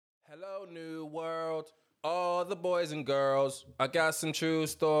Hello, new world. All the boys and girls, I got some true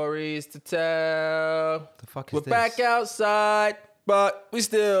stories to tell. The fuck is We're this? back outside, but we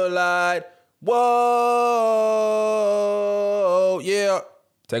still lied. Whoa, yeah.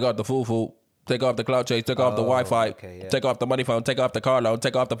 Take off the foo-foo. Take off the cloud chase. Take off the Wi-Fi. okay, yeah. Take off the money phone. Take off the car loan.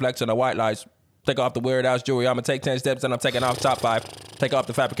 Take off the flex and the white lies. Take off the weird ass jewelry. I'm gonna take 10 steps and I'm taking off top 5. Take off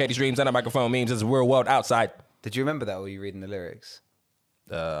the fabricated dreams and the microphone memes. It's a real world outside. Did you remember that, or were you reading the lyrics?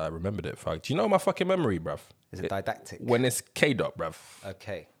 I remembered it. Fuck. Do you know my fucking memory, bruv? Is it didactic? When it's K-Dot, bruv.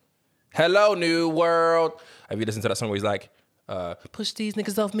 Okay. Hello, new world. Have you listened to that song where he's like, push these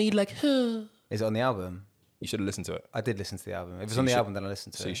niggas off me like, huh? Is it on the album? You should have listened to it. I did listen to the album. If it's So on you the should- album, then I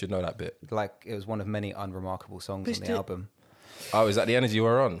listened to So it. you should know that bit. Like, it was one of many unremarkable songs on the album. Oh, is that the energy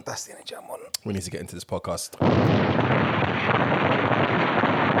we're on? That's the energy I'm on. We need to get into this podcast.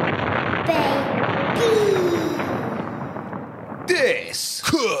 This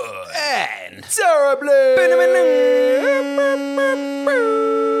and Terribly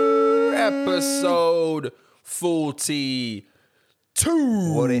episode 42.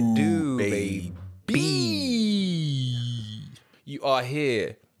 What it do, baby? You are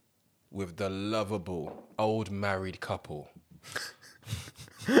here with the lovable old married couple.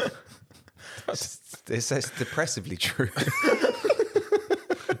 It's depressively true.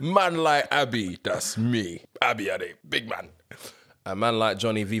 Man like Abby, that's me. Abby Ade, big man. A man like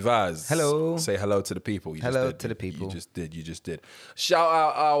Johnny Vivaz. Hello. Say hello to the people. You Hello just did. to the people. You just did. Shout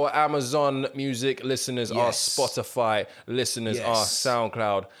out our Amazon Music listeners, our Yes. Spotify listeners, Yes. our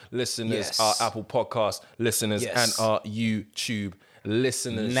SoundCloud listeners, Yes. our Apple Podcast listeners, Yes. and our YouTube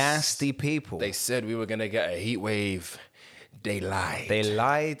listeners. Nasty people. They said we were going to get a heat wave. They lied. They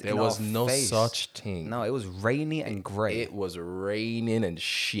lied. There in was our no face. such thing. No, it was rainy and grey. It was raining and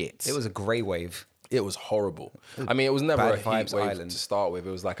shit. It was a grey wave. It was horrible. I mean, it was never Bad a heat vibes wave island. to start with. It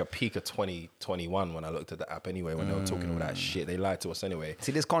was like a peak of 2021 when I looked at the app anyway, when they were talking all that shit. They lied to us anyway.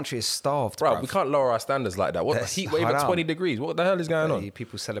 See, this country is starved, Bro, bruv. we can't lower our standards like that. What That's the heat wave at haram. 20 degrees? What the hell is going on?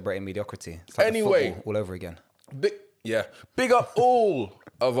 People celebrating mediocrity. It's like the Anyway. football all over again. Big up all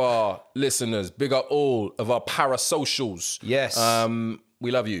of our listeners. Big up all of our parasocials. Yes.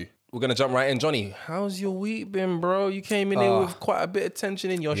 We love you. We're going to jump right in. Johnny, how's your week been, bro? You came in here with quite a bit of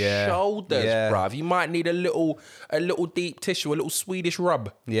tension in your shoulders, Yeah. bruv. You might need a little deep tissue, a little Swedish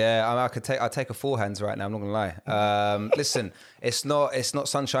rub. Yeah, I'll take a full hands right now. I'm not gonna lie. Listen, it's not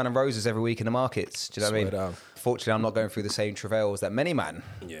sunshine and roses every week in the markets. Do you know what I Swear mean? down. Fortunately, I'm not going through the same travails that many men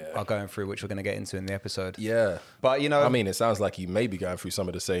Yeah. are going through, which we're going to get into in the episode. Yeah. But you know, I mean, it sounds like you may be going through some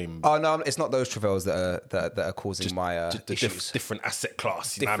of the same oh no, it's not those travails that are causing my just the issues. different asset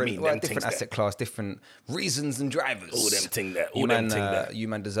class. You know what I Different, mean? well, Them different things asset class, different reasons and drivers. All them ting there, all You them man, ting there. you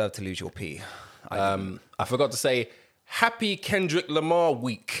man deserve to lose your pee. I forgot to say happy Kendrick Lamar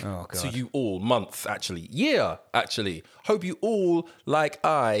week Oh, God. to you all. Month, actually. Yeah, actually. Hope you all, like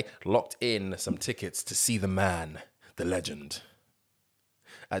I, locked in some tickets to see the man, the legend,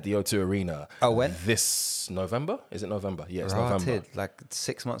 at the O2 Arena. Oh, when? This November? Is it November? Yeah, it's November. Rated, like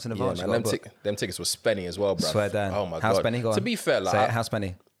 6 months in Yeah, advance. man, you them, gotta book. them tickets were spenny as well, bro. Swear down. Oh, my How's God. Benny? Go To on. be fair, like, Say it, how's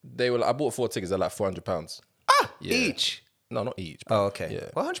Benny? they were. I bought 4 tickets. They're like £400. Yeah. Each. No, not each. Oh, okay. Yeah.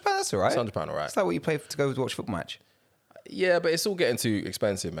 Well, £100, that's all right. It's £100 all right. It's like what you pay to go watch a football match. Yeah, but it's all getting too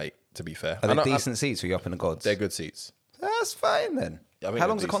expensive, mate, to be fair. Are I they know- decent seats or you up in the gods? They're good seats. That's fine then. I think How they're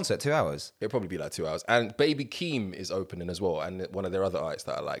long's the decent. concert? 2 hours? It'll probably be like 2 hours. And Baby Keem is opening as well. And one of their other artists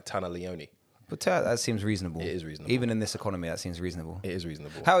that are like Tana Leone. But 2 hours, that seems reasonable. It is reasonable. Even in this economy, that seems reasonable. It is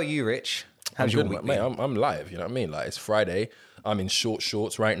reasonable. How are you, Rich? I'm How's your good, week mate. been? I'm live, you know what I mean? Like, it's Friday. I'm in short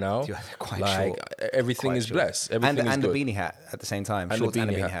shorts right now. You're quite like, short. everything Quite is short. blessed. Everything is and good. a beanie hat at the same time. And Shorts the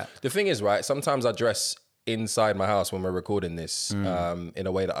and a beanie beanie hat. hat. The thing is, right, sometimes I dress inside my house when we're recording this in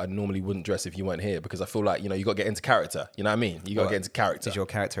a way that I normally wouldn't dress if you weren't here, because I feel like, you know, you got to get into character. You know what I mean? You got to get into character. Is your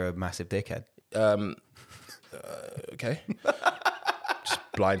character a massive dickhead? Okay. Just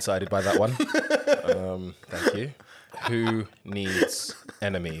blindsided by that one. Thank you. Who needs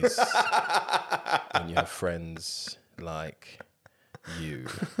enemies when you have friends like you?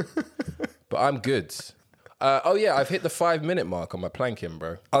 But I'm good. Oh yeah, I've hit the 5-minute mark on my planking,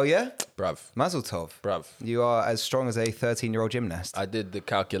 bro. Oh, yeah? Bruv. Mazel tov. Bruv. You are as strong as a 13-year-old gymnast. I did the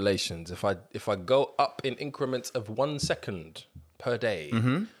calculations. If I go up in increments of 1 second per day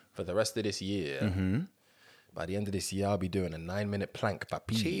for the rest of this year, by the end of this year, I'll be doing a 9-minute plank,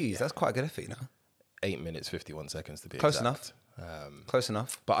 papi. Jeez, that's quite a good effort, you know? 8 minutes, 51 seconds to be Close exact. Close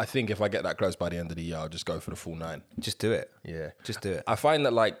enough. But I think if I get that close by the end of the year, I'll just go for the full 9. Just do it. Yeah. Just do it. I find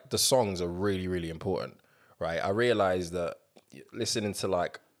that like the songs are really, really important, right? I realize that listening to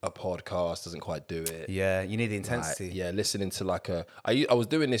like a podcast doesn't quite do it. Yeah, you need the intensity. Like, yeah, listening to like I was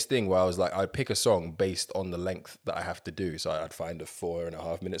doing this thing where I was like, I'd pick a song based on the length that I have to do. So I'd find a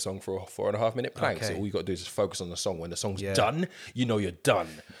 4.5 minute song for a 4.5 minute plank. Okay. So all you got to do is just focus on the song. When the song's Yeah. done, you know you're done.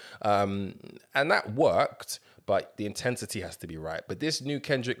 And that worked, but the intensity has to be right. But this new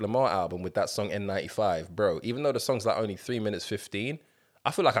Kendrick Lamar album with that song N95, bro, even though the song's like only 3 minutes 15, I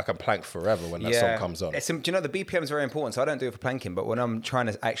feel like I can plank forever when that song comes on. Do you know the BPM is very important? So I don't do it for planking, but when I'm trying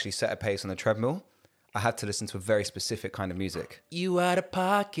to actually set a pace on the treadmill, I have to listen to a very specific kind of music. You out of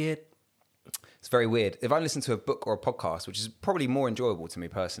pocket. It's very weird. If I listen to a book or a podcast, which is probably more enjoyable to me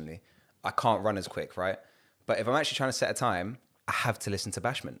personally, I can't run as quick, right? But if I'm actually trying to set a time, I have to listen to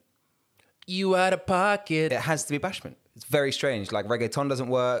Bashment. You out of pocket. It has to be Bashment. It's very strange. Like reggaeton doesn't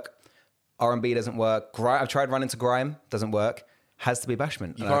work, R&B doesn't work. I've tried running to grime, doesn't work. Has to be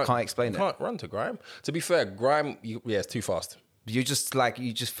Bashment, and I can't explain it. You can't run to grime. To be fair, grime, it's too fast. You just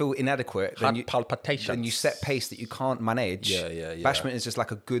feel inadequate. Heart palpitations. Then you set pace that you can't manage. Yeah. Bashment is just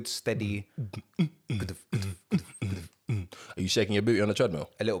like a good, steady, Are you shaking your booty on the treadmill?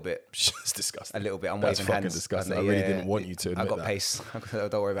 a little bit. It's disgusting. A little bit. I'm That's waving fucking hands. disgusting. I really didn't want you to admit I've got that. pace.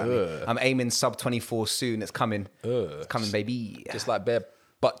 Don't worry about me. I'm aiming sub 24 soon. It's coming. It's coming, baby. Just like bare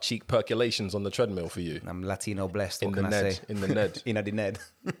butt cheek percolations on the treadmill for you. I'm Latino blessed. What In the can I Ned. say? In the Ned. In the Ned.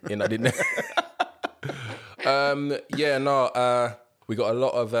 I didn't. We got a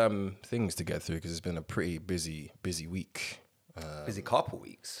lot of things to get through because it's been a pretty busy week. Busy couple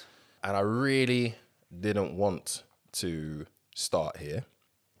weeks. And I really didn't want to start here.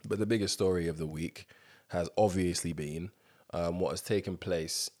 But the biggest story of the week has obviously been what has taken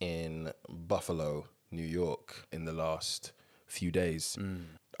place in Buffalo, New York in the last few days.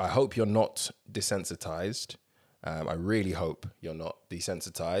 I hope you're not desensitized. I really hope you're not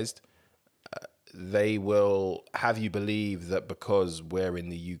desensitized. They will have you believe that because we're in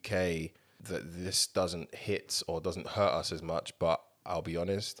the UK that this doesn't hit or doesn't hurt us as much, but I'll be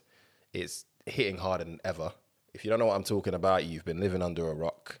honest, it's hitting harder than ever. If you don't know what I'm talking about, you've been living under a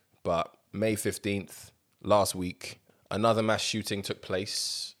rock. But May 15th, last week, another mass shooting took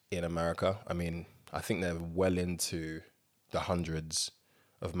place in America. I mean, I think they're well into the hundreds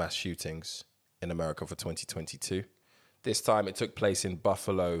of mass shootings in America for 2022. This time it took place in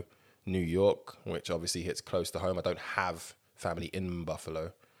Buffalo, New York, which obviously hits close to home. I don't have family in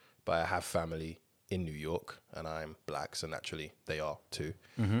Buffalo, but I have family in New York, and I'm black, so naturally they are too.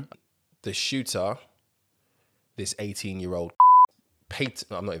 The shooter, this 18-year-old,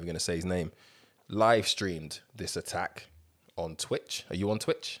 I'm not even going to say his name, live streamed this attack on Twitch. Are you on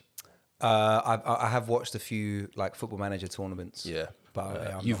Twitch? I have watched a few like Football Manager tournaments. Yeah.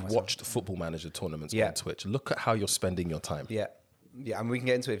 But I'm You've not watched Football Manager tournaments Yeah. on Twitch. Look at how you're spending your time. Yeah. I mean, we can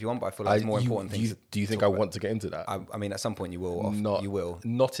get into it if you want, but I feel like there's more important things. Do you think I want to get into that? I mean, at some point you will. You will.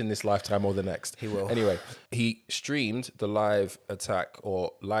 Not in this lifetime or the next. He will. Anyway, he streamed the live attack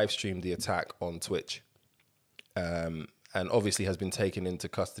or live streamed the attack on Twitch. And obviously has been taken into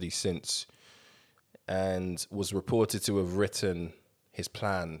custody since and was reported to have written his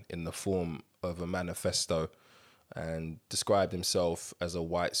plan in the form of a manifesto and described himself as a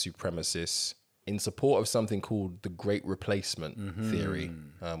white supremacist in support of something called the Great Replacement theory,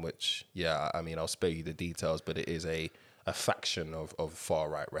 which, I mean, I'll spare you the details, but it is a faction of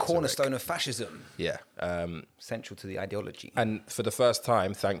far-right rhetoric. Cornerstone of fascism. Yeah. Central to the ideology. And for the first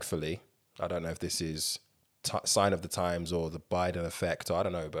time, thankfully, I don't know if this is sign of the times or the Biden effect, or I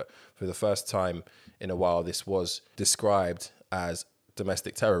don't know, but for the first time in a while, this was described as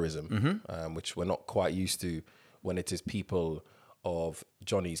domestic terrorism, which we're not quite used to when it is people of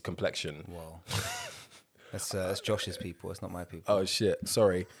Johnny's complexion. Wow. That's Josh's people. It's not my people. Oh, shit.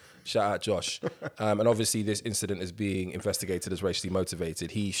 Sorry. Shout out Josh. And obviously this incident is being investigated as racially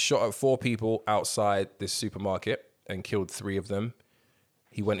motivated. He shot at 4 people outside this supermarket and killed 3 of them.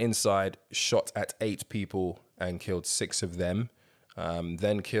 He went inside, shot at 8 people and killed 6 of them.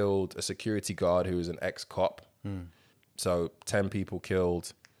 Then killed a security guard who was an ex-cop. So 10 people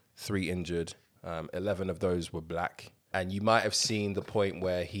killed, 3 injured. 11 of those were black. And you might have seen the point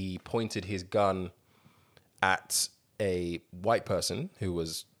where he pointed his gun at a white person who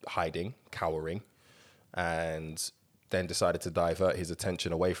was hiding, cowering, and then decided to divert his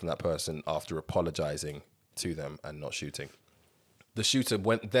attention away from that person after apologizing to them and not shooting. The shooter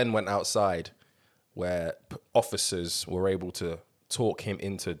then went outside where officers were able to talk him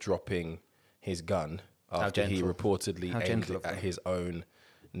into dropping his gun after he reportedly aimed it at his own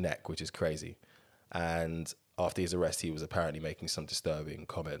neck, which is crazy. And after his arrest, he was apparently making some disturbing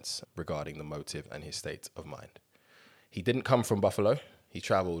comments regarding the motive and his state of mind. He didn't come from Buffalo. He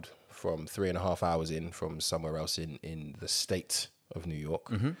traveled from 3.5 hours in from somewhere else in the state of New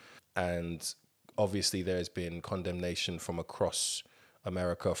York. And obviously there's been condemnation from across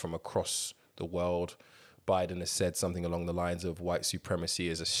America, from across the world. Biden has said something along the lines of white supremacy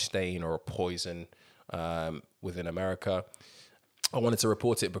is a stain or a poison within America. I wanted to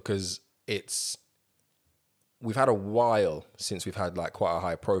report it because we've had a while since we've had like quite a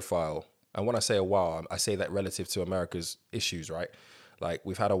high profile. And when I say a while, I say that relative to America's issues, right? Like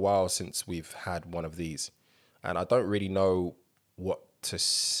we've had a while since we've had one of these. And I don't really know what to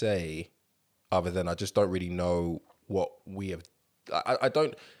say other than I just don't really know what we have. I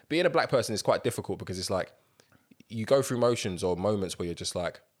don't, being a black person is quite difficult because it's like you go through motions or moments where you're just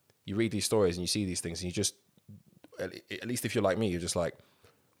like, you read these stories and you see these things and you just, at least if you're like me, you're just like,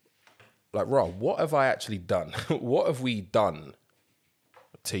 raw, what have I actually done? What have we done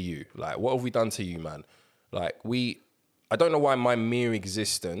to you? Like, what have we done to you, man? Like, I don't know why my mere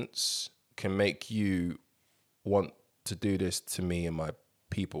existence can make you want to do this to me and my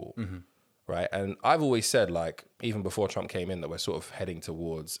people, right? And I've always said, like, even before Trump came in, that we're sort of heading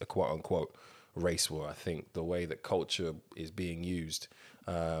towards a quote-unquote race war. I think the way that culture is being used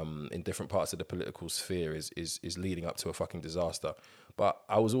in different parts of the political sphere is leading up to a fucking disaster. But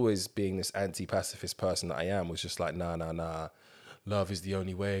I was always being this anti-pacifist person that I am, was just like, nah, love is the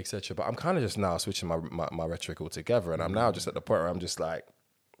only way, etc. But I'm kind of just now switching my rhetoric altogether. And I'm now just at the point where I'm just like,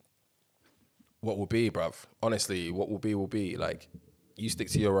 what will be, bruv? Honestly, what will be will be. Like, you stick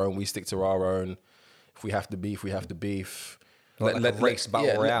to your own, we stick to our own. If we have to beef, we have to beef. Like a race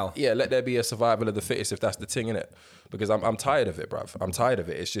battle royale. Let there be a survival of the fittest if that's the thing, innit? Because I'm tired of it, bruv. I'm tired of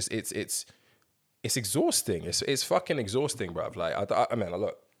it. It's just, it's exhausting. It's fucking exhausting, bruv. Like,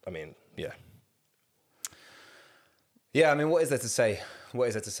 I mean, yeah. Yeah, I mean, what is there to say?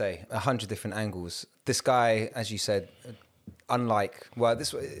 100 different angles. This guy, as you said,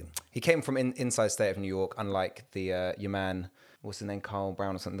 he came from inside state of New York, unlike your man, what's his name, Carl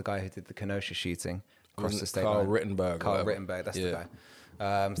Brown or something, the guy who did the Kenosha shooting across the state line. Carl Rittenberg, that's the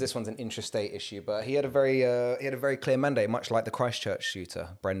guy. This one's an intrastate issue, but he had a very clear mandate, much like the Christchurch shooter,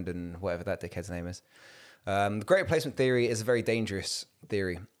 Brendan, whatever that dickhead's name is. The great replacement theory is a very dangerous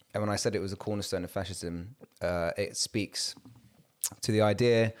theory. And when I said it was a cornerstone of fascism, it speaks to the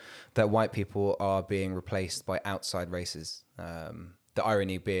idea that white people are being replaced by outside races. The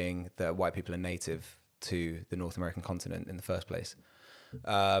irony being that white people are native to the North American continent in the first place.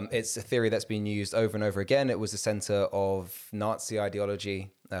 It's a theory that's been used over and over again. It was the center of Nazi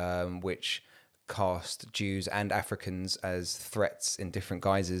ideology, which cast Jews and Africans as threats in different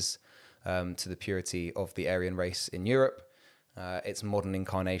guises to the purity of the Aryan race in Europe. Its modern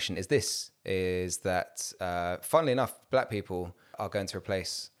incarnation is that, funnily enough, black people are going to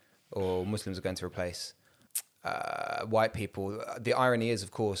replace, or Muslims are going to replace white people. The irony is,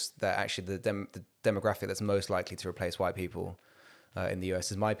 of course, that actually the demographic that's most likely to replace white people in the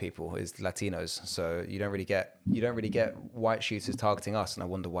US is my people, is Latinos. So you don't really get white shooters targeting us, and I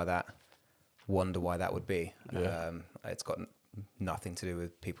wonder why that would be. Yeah. It's got nothing to do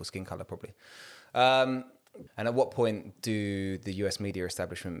with people's skin color, probably. And at what point do the US media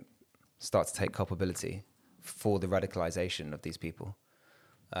establishment start to take culpability for the radicalization of these people?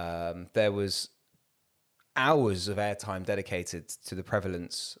 There was hours of airtime dedicated to the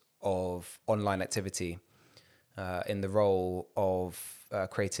prevalence of online activity in the role of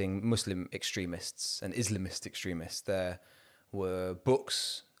creating Muslim extremists and Islamist extremists. There were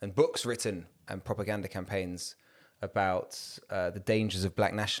books written and propaganda campaigns about the dangers of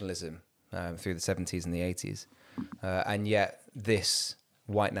black nationalism through the 70s and the 80s. And yet this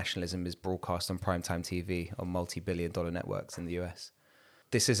white nationalism is broadcast on primetime TV on multi-billion-dollar networks in the US.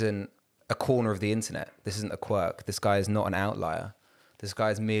 This isn't a corner of the internet. This isn't a quirk. This guy is not an outlier. This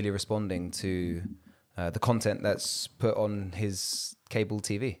guy is merely responding to the content that's put on his cable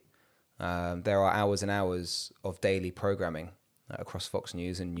TV. There are hours and hours of daily programming across Fox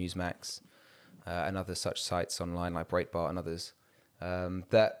News and Newsmax and other such sites online like Breitbart and others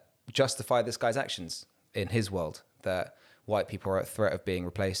that justify this guy's actions in his world, that white people are at threat of being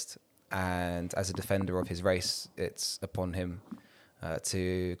replaced, and as a defender of his race, it's upon him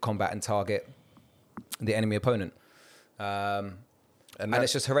to combat and target the enemy opponent. And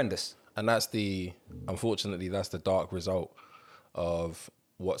it's just horrendous. And unfortunately, that's the dark result of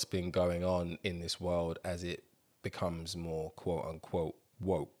what's been going on in this world as it becomes more quote unquote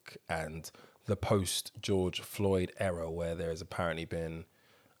woke, and the post George Floyd era, where there has apparently been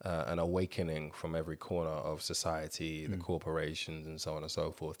an awakening from every corner of society, the corporations and so on and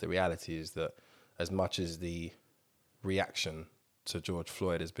so forth. The reality is that as much as the reaction to George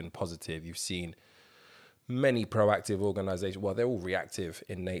Floyd has been positive, you've seen many proactive organizations. Well, they're all reactive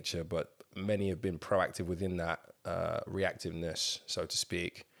in nature, but many have been proactive within that reactiveness, so to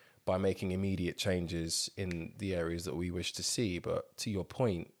speak, by making immediate changes in the areas that we wish to see. But to your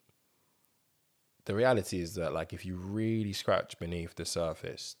point, the reality is that, like, if you really scratch beneath the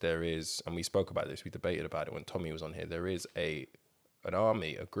surface, there is, and we spoke about this, we debated about it when Tommy was on here, there is an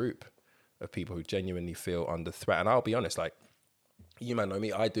army, a group of people who genuinely feel under threat. And I'll be honest, like, you man know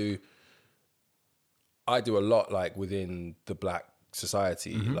me, I do a lot, like, within the black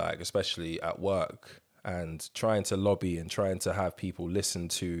society, like, especially at work, and trying to lobby and trying to have people listen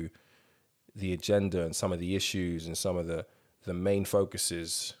to the agenda and some of the issues and some of the main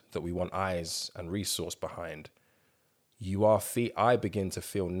focuses that we want eyes and resource behind. I begin to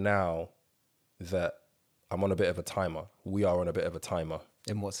feel now that I'm on a bit of a timer. We are on a bit of a timer.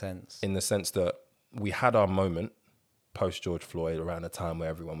 In what sense? In the sense that we had our moment post George Floyd, around a time where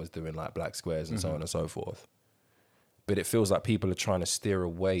everyone was doing like black squares and so on and so forth. But it feels like people are trying to steer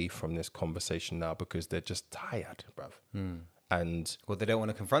away from this conversation now because they're just tired, bruv. And Well, they don't want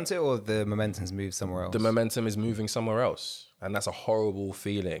to confront it, or the momentum's moved somewhere else? the momentum is moving somewhere else. And that's a horrible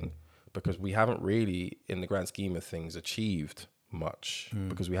feeling because we haven't really, in the grand scheme of things, achieved much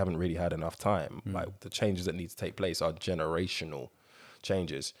because we haven't really had enough time. Like, the changes that need to take place are generational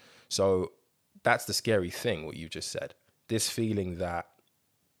changes. So that's the scary thing, what you just said. This feeling that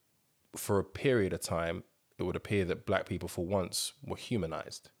for a period of time, it would appear that black people for once were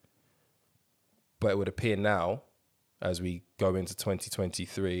humanized. But it would appear now, as we go into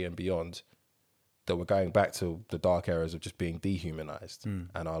 2023 and beyond, that we're going back to the dark eras of just being dehumanized and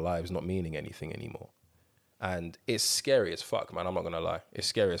our lives not meaning anything anymore. And it's scary as fuck, man. I'm not going to lie. It's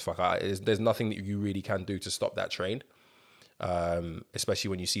scary as fuck. There's nothing that you really can do to stop that train. Especially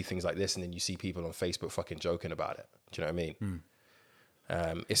when you see things like this and then you see people on Facebook fucking joking about it. Do you know what I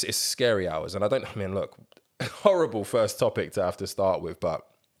mean? It's scary hours. And look, horrible first topic to have to start with, but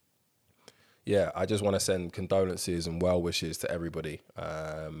yeah, I just want to send condolences and well wishes to everybody,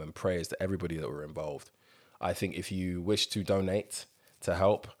 and prayers to everybody that were involved. I think if you wish to donate to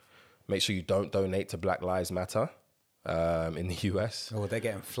help, make sure you don't donate to Black Lives Matter in the US. Oh, they're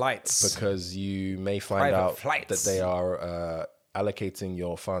getting flights. Because you may find out that they are allocating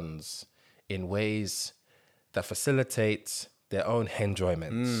your funds in ways that facilitate their own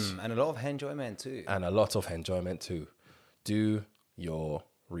enjoyment. And a lot of enjoyment too. Do your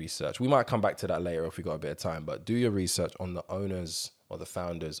research. We might come back to that later if we got a bit of time, but do your research on the owners or the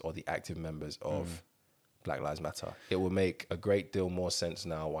founders or the active members of Black Lives Matter. It will make a great deal more sense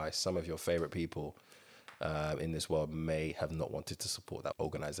now why some of your favorite people in this world may have not wanted to support that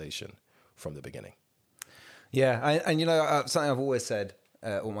organization from the beginning. Yeah, and you know, something I've always said,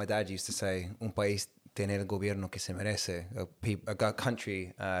 or my dad used to say, un país tiene el gobierno que se merece. A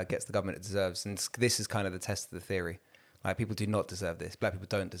country gets the government it deserves. And this is kind of the test of the theory. Like, people do not deserve this. Black people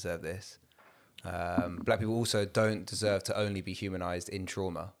don't deserve this. Black people also don't deserve to only be humanized in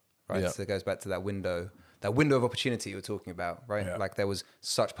trauma, right? Yeah. So it goes back to that window of opportunity you were talking about, right? Yeah. Like, there was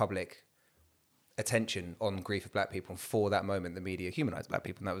such public attention on grief of black people, and for that moment the media humanized black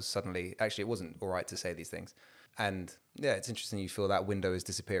people, and that was suddenly, actually, it wasn't all right to say these things. And yeah, it's interesting you feel that window is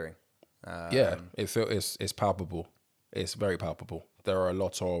disappearing. It's palpable. It's very palpable. There are a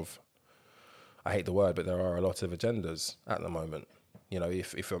lot of, I hate the word, but there are a lot of agendas at the moment. You know,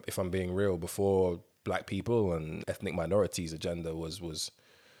 if I'm being real, before black people and ethnic minorities agenda was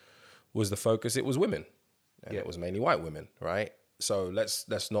the focus, it was women, and it was mainly white women, right? So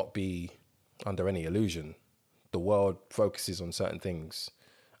let's not be under any illusion. The world focuses on certain things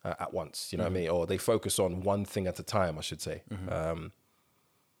at once, you know what I mean? Or they focus on one thing at a time, I should say.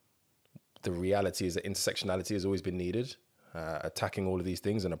 The reality is that intersectionality has always been needed. Attacking all of these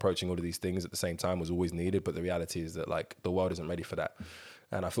things and approaching all of these things at the same time was always needed. But the reality is that, like, the world isn't ready for that.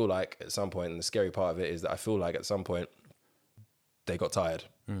 And I feel like at some point, and the scary part of it is that I feel like at some point they got tired.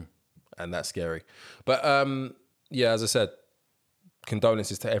 And that's scary. But as I said,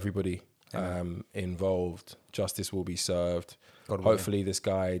 condolences to everybody involved. Justice will be served. Hopefully this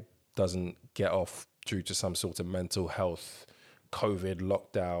guy doesn't get off due to some sort of mental health, COVID,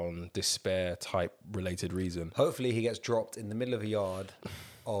 lockdown, despair type related reason. Hopefully he gets dropped in the middle of a yard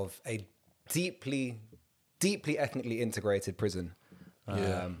of a deeply, deeply ethnically integrated prison.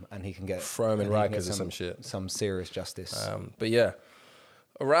 And he can get throw him in Rikers or some shit. Some serious justice. But yeah.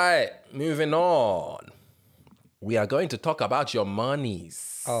 All right, moving on. We are going to talk about your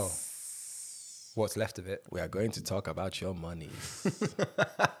monies. Oh. What's left of it? We are going to talk about your monies.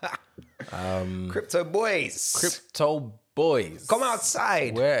 Crypto boys. Crypto boys. Come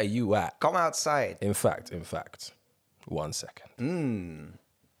outside. Where are you at? Come outside. In fact, 1 second.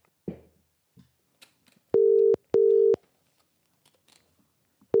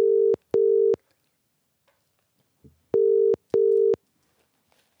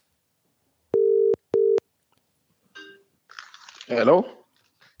 Hello?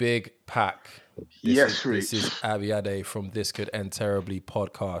 Big Pack. Yes, This is Rich. Abiade from This Could End Terribly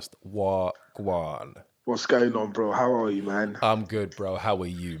podcast. Wagwan. What's going on, bro? How are you, man? I'm good, bro. How are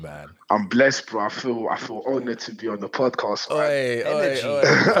you, man? I'm blessed, bro. I feel honored to be on the podcast, man. Oi.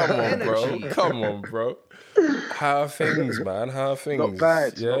 Come on, bro. Energy. Come on, bro. How are things, man? How are things? Not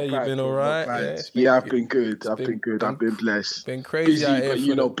bad. Yeah, not you bad, been bro, all not right? bad. Yeah, I've been good. I've been- been blessed. been crazy Busy, out here but for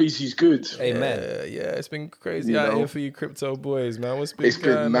you know, the- busy's good. Amen. Yeah, it's been crazy You out know? here for you crypto boys, man. What's been It's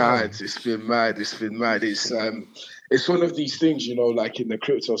been going mad. on? It's been mad. It's one of these things, you know, like in the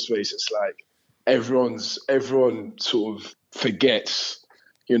crypto space. It's like everyone sort of forgets,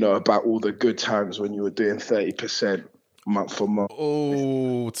 you know, about all the good times when you were doing 30% month for month.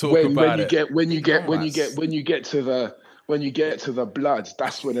 Oh, talk about it. When you get to the bloods,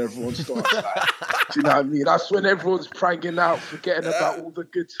 that's when everyone starts like, do you know what I mean? That's when everyone's pranking out, forgetting about all the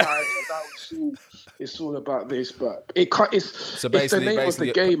good times, and now it's all about this. But it's the name of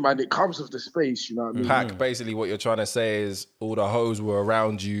the game, man. It comes with the space, you know what I mean? Pack, basically what you're trying to say is all the hoes were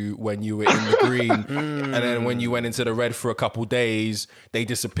around you when you were in the green, and then when you went into the red for a couple days, they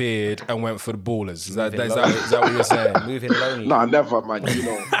disappeared and went for the ballers. Is that what you're saying? Moving lonely. Nah, never, man. You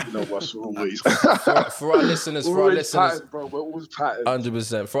know what's always For our listeners, pattern, bro. We're always pattern.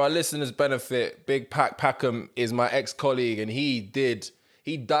 100%. For our listeners' benefit, Big Pack Packham is my ex-colleague, and he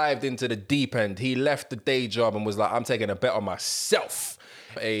dived into the deep end. He left the day job and was like, I'm taking a bet on myself.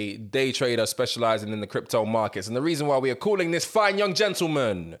 A day trader specializing in the crypto markets. And the reason why we are calling this fine young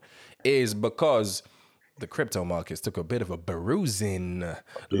gentleman is because the crypto markets took a bit of a bruising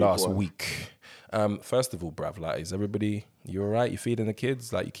last week. First of all, bruv, like, is everybody, you all right? You feeding the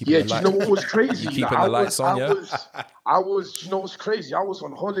kids? Like, you keeping the Do you lights? know what was crazy? You keeping the lights on, yeah? I was, you know what's crazy? I was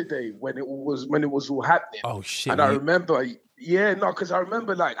on holiday when it was all happening. Oh, shit. And I remember, because I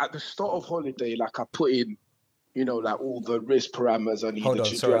remember like at the start of holiday, like I put in, you know, like all the risk parameters I needed Hold on,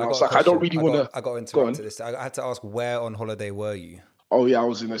 to do. sorry. And I was like, I don't really want to. I got interrupted this. I had to ask, where on holiday were you? Oh yeah, I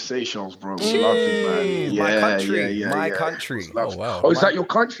was in the Seychelles, bro. It was lovely, man. My Yeah, country. yeah, My yeah. country. It was lovely. Oh, wow. Oh, is that your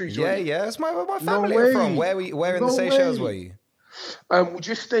country, Yeah, Johnny? yeah. That's my family way. are from. Where in No the Seychelles way. were you? We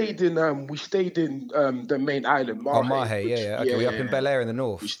just stayed in the main island, Mahe. Oh, Mahe, yeah. Okay, we're up in Bel Air in the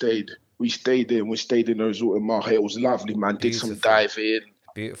north. We stayed in the resort in Mahe. It was lovely, man. Did some diving.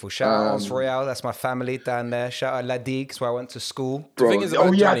 Beautiful. Shout out Ons Royale. That's my family down there. Shout out La Digue, where I went to school. Bro. thing is Oh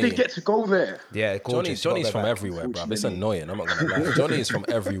about yeah, Johnny- I did get to go there. Yeah, gorgeous. Johnny's Got from that back. everywhere, bro. It's annoying. I'm not gonna lie. Johnny is from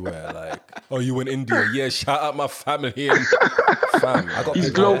everywhere. Like, oh, you in India? Yeah, shout out my family and fam.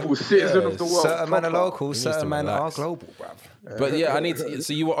 He's global, citizen of the world. Certain men are local, needs certain to men are relax. global, bruv. But yeah, I need to.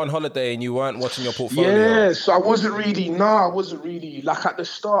 So you were on holiday and you weren't watching your portfolio. Yeah, so I wasn't really like at the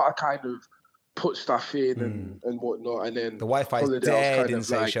start. I kind of put stuff in and whatnot, and then The Wi-Fi is holiday, I was dead kind in of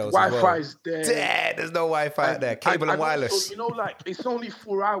like, Seychelles. as well. Wi-Fi is dead. Dead. There's no Wi-Fi out there. Cable and wireless. Also, you know, like it's only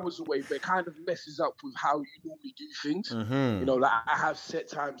 4 hours away, but it kind of messes up with how you normally do things. You know, like I have set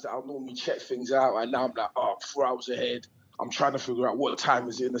times that I'll normally check things out, and now I'm like, 4 hours ahead. I'm trying to figure out what time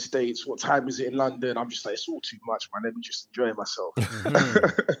is it in the States, what time is it in London. I'm just like, it's all too much, man. Let me just enjoy myself.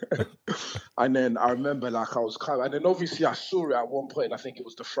 And then I remember like I was coming, and then obviously I saw it at one point. I think it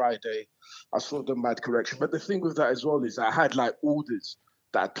was the Friday. I saw the mad correction. But the thing with that as well is I had like orders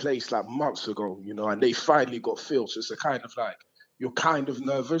that I placed like months ago, you know, and they finally got filled. So it's a kind of like, you're kind of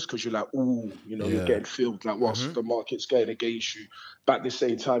nervous because you're like, ooh, you know, you're getting filled like whilst the market's going against you. But at the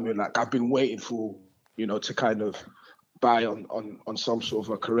same time, you're like, I've been waiting for, you know, to kind of buy on some sort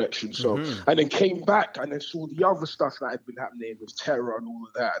of a correction. So and then came back and then saw the other stuff that had been happening with terror and all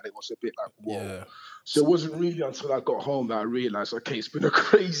of that, and it was a bit like, whoa. Yeah. So it wasn't really until I got home that I realized, okay, it's been a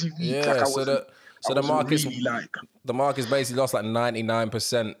crazy week. Yeah. Like So the wasn't market's really like, the market's basically lost like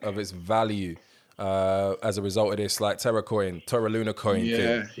 99% of its value as a result of this, like Terra Luna coin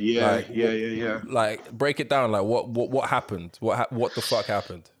thing. Yeah. Like, break it down. Like, what happened? What the fuck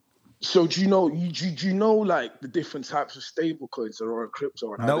happened? So do you know like the different types of stable coins that are on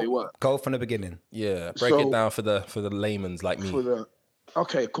crypto and how they work? Go from the beginning. Yeah, break it down for the layman's like me.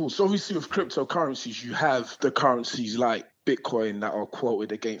 Okay, cool. So obviously with cryptocurrencies, you have the currencies like Bitcoin that are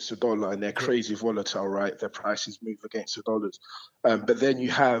quoted against the dollar, and they're crazy volatile, right? Their prices move against the dollars. But then you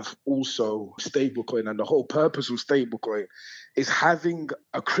have also stablecoin, and the whole purpose of stablecoin is having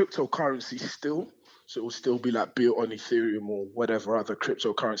a cryptocurrency still. So it will still be like built on Ethereum or whatever other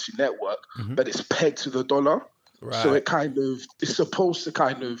cryptocurrency network, but it's pegged to the dollar. Right. So it's supposed to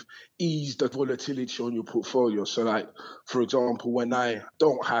kind of ease the volatility on your portfolio. So like, for example, when I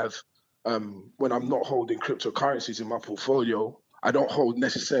don't have, when I'm not holding cryptocurrencies in my portfolio, I don't hold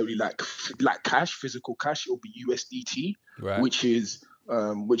necessarily like cash, physical cash. It'll be USDT, Right. which is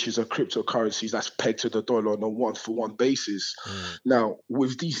which is a cryptocurrency that's pegged to the dollar on a one-for-one basis. Now,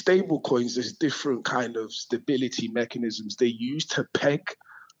 with these stable coins, there's different kind of stability mechanisms they use to peg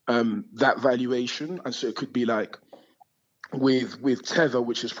that valuation. And so it could be like with Tether,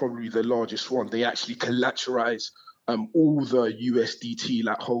 which is probably the largest one, they actually collateralize all the USDT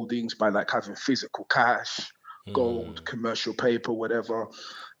like holdings by like having physical cash, gold, commercial paper, whatever.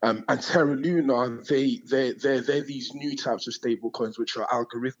 And Terra Luna, they're these new types of stable coins, which are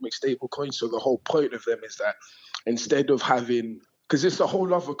algorithmic stable coins. So the whole point of them is that instead of having, because it's a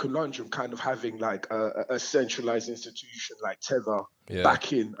whole other conundrum, kind of having like a centralized institution like Tether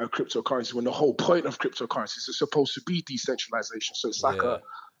back in a cryptocurrency, when the whole point of cryptocurrencies is supposed to be decentralization. So it's like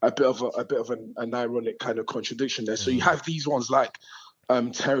a bit of an ironic kind of contradiction there. So you have these ones like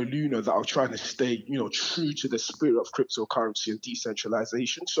Terra Luna that are trying to stay, true to the spirit of cryptocurrency and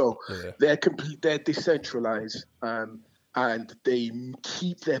decentralization. So they're decentralized, and they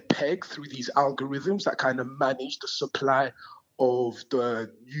keep their peg through these algorithms that kind of manage the supply of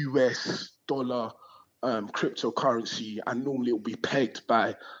the US dollar cryptocurrency, and normally it will be pegged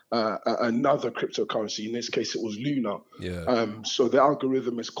by another cryptocurrency. In this case, it was Luna. So the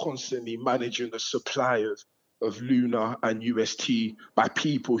algorithm is constantly managing the supply of Luna and UST by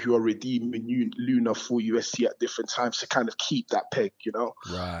people who are redeeming Luna for UST at different times to kind of keep that peg,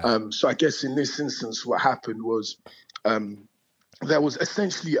 Right. So I guess in this instance, what happened was there was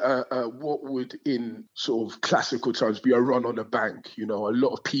essentially what would in sort of classical terms be a run on the bank. A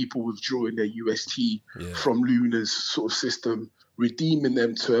lot of people withdrawing their UST from Luna's sort of system, redeeming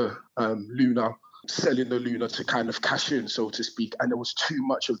them to Luna, selling the Luna to kind of cash in, so to speak. And there was too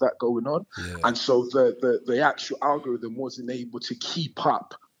much of that going on. And so the actual algorithm wasn't able to keep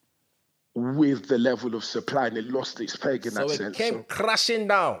up with the level of supply, and it lost its peg in that sense. So it came crashing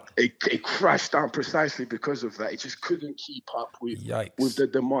down. It crashed down precisely because of that. It just couldn't keep up with the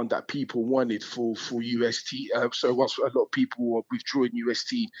demand that people wanted for UST. So once a lot of people were withdrawing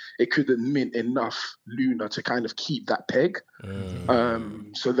UST, it couldn't mint enough Luna to kind of keep that peg.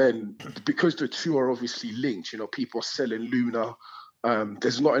 So then, because the two are obviously linked, people are selling Luna.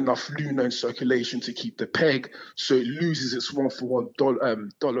 There's not enough Luna in circulation to keep the peg, so it loses its one-for-one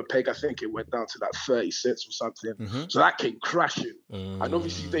dollar peg. I think it went down to like 30 cents or something. So that came crashing. And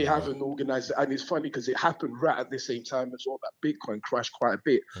obviously they haven't organized, and it's funny because it happened right at the same time as well that Bitcoin crashed quite a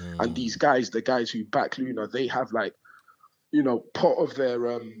bit. And these guys, the guys who back Luna, they have like, part of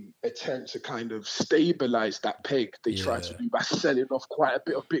their attempt to kind of stabilize that peg, they try to do by selling off quite a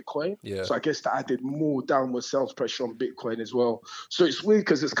bit of Bitcoin. So I guess that added more downward sales pressure on Bitcoin as well. So it's weird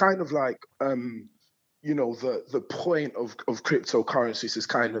because it's kind of like, the point of cryptocurrencies is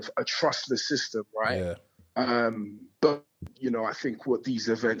kind of a trustless system, right? But, I think what these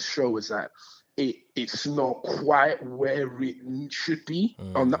events show is that it's not quite where it should be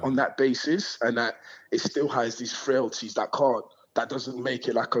on that basis, and that it still has these frailties that doesn't make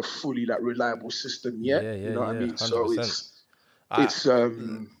it like a fully like reliable system yet. You know what I mean? 100%. So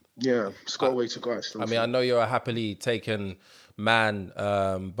it's got a way to go. I know you're a happily taken man,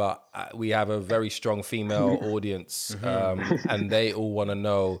 but we have a very strong female audience, and they all want to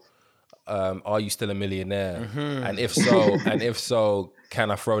know, are you still a millionaire? And if so, can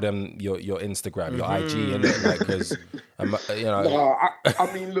I throw them your Instagram, your IG, in it? Like, because No,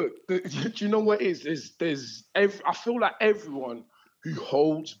 I mean, look. Do you know what it is? I feel like everyone who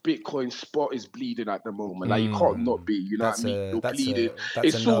holds Bitcoin spot is bleeding at the moment. Like, you can't not be. You know what I mean? You're bleeding.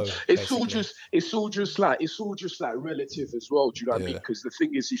 It's all just like relative as well. Do you know what I mean? Because the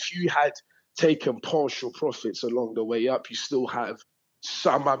thing is, if you had taken partial profits along the way up, you still have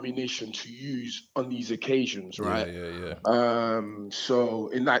some ammunition to use on these occasions, right? So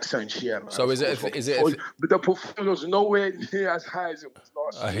in that sense, man. So but the portfolio's nowhere near as high as it was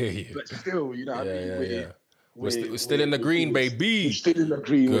last I hear year. you. But still, you know what I mean? We're still in the green, baby. We're still in the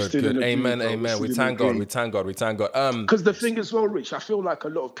green. Good. Amen. We thank God. Because the thing as well, Rich, I feel like a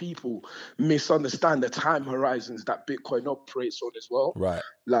lot of people misunderstand the time horizons that Bitcoin operates on as well. Right.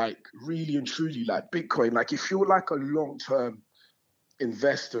 Like, really and truly, like Bitcoin, like if you're like a long-term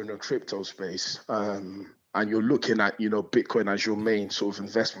investor in a crypto space, and you're looking at, Bitcoin as your main sort of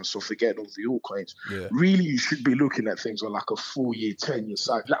investment, so forget all the altcoins, really you should be looking at things on like a 4-year, 10-year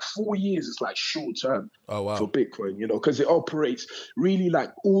cycle. Like 4 years is like short term for Bitcoin, because it operates really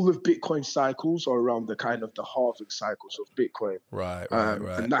like all of Bitcoin cycles are around the kind of the halving cycles of Bitcoin. Right.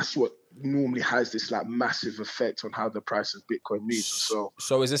 And that's what normally has this like massive effect on how the price of Bitcoin moves.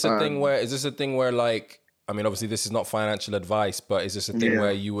 So is this a thing where like, I mean, obviously this is not financial advice, but is this a thing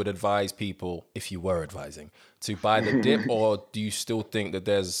where you would advise people, if you were advising, to buy the dip, or do you still think that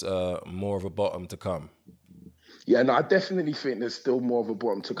there's more of a bottom to come? Yeah, no, I definitely think there's still more of a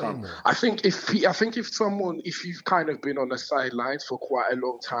bottom to come. I think if you've kind of been on the sidelines for quite a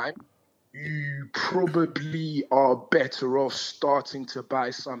long time, you probably are better off starting to buy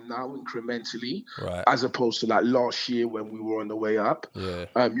some now incrementally, Right. as opposed to like last year when we were on the way up. Yeah.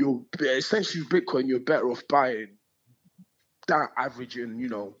 You're essentially Bitcoin. You're better off buying that averaging,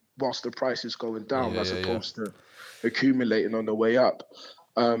 whilst the price is going down, as opposed to accumulating on the way up.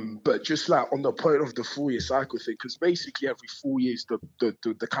 But just like on the point of the 4-year cycle thing, because basically every 4 years,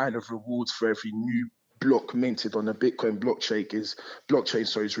 the kind of rewards for every new block minted on the Bitcoin blockchain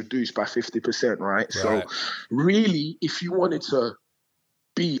is reduced by 50%, right? So really, if you wanted to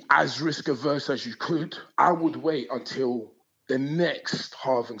be as risk averse as you could, I would wait until the next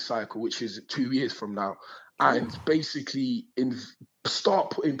halving cycle, which is 2 years from now, and basically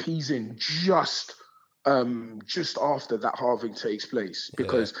start putting P's in just after that halving takes place.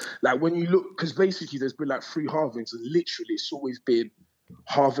 Because like when you look, because basically there's been like 3 halvings, and literally it's always been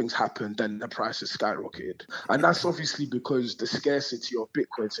halvings happened, then the price has skyrocketed. And that's obviously because the scarcity of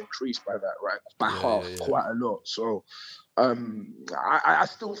Bitcoin's increased by that, right? By half, quite a lot. So I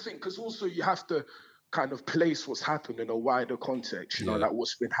still think, because also you have to kind of place what's happened in a wider context, like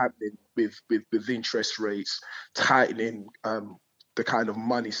what's been happening with interest rates, tightening the kind of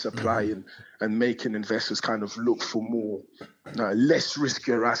money supply and making investors kind of look for more, less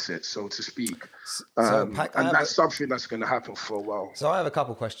riskier assets, so to speak. And that's something that's going to happen for a while. So I have a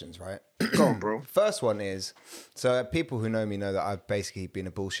couple questions, right? Go on, bro. First one is, so people who know me know that I've basically been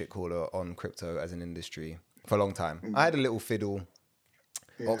a bullshit caller on crypto as an industry for a long time. I had a little fiddle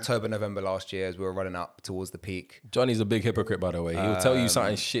October, November last year as we were running up towards the peak. Johnny's a big hypocrite, by the way. He'll tell you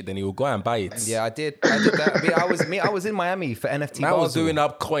something shit, then he will go and buy it. Yeah, I did that. I was in Miami for NFT. I was doing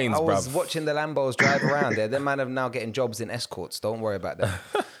up coins, bro. I was watching the Lambos drive around there. Them man are now getting jobs in escorts. Don't worry about that.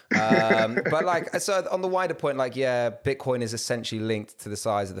 But like, so on the wider point, like, Bitcoin is essentially linked to the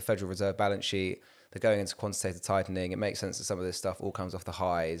size of the Federal Reserve balance sheet. They're going into quantitative tightening. It makes sense that some of this stuff all comes off the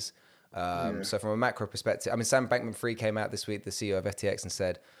highs. So from a macro perspective, I mean, Sam Bankman-Fried came out this week, the CEO of FTX, and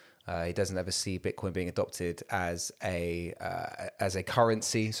said he doesn't ever see Bitcoin being adopted as a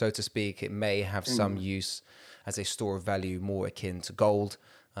currency, so to speak. It may have some use as a store of value, more akin to gold,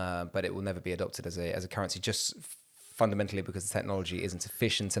 but it will never be adopted as a currency, just fundamentally because the technology isn't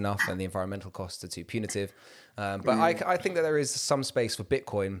efficient enough and the environmental costs are too punitive. But I think that there is some space for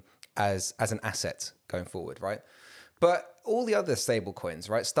Bitcoin as an asset going forward, right? But all the other stable coins,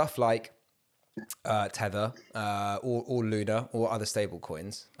 right? Stuff like Tether or Luna or other stable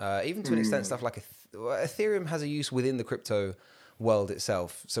coins, even to an extent, stuff like Ethereum has a use within the crypto world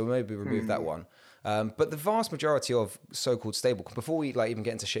itself. So maybe remove that one. But the vast majority of so-called stable, before we even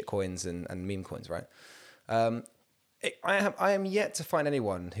get into shit coins and meme coins, right? I am yet to find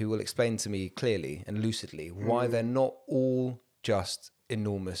anyone who will explain to me clearly and lucidly why they're not all just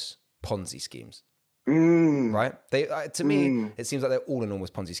enormous Ponzi schemes. Right? To me, it seems like they're all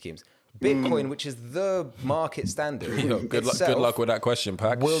enormous Ponzi schemes. Bitcoin, which is the market standard, good luck with that question,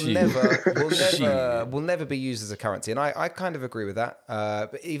 Pac. will never be used as a currency, and I kind of agree with that.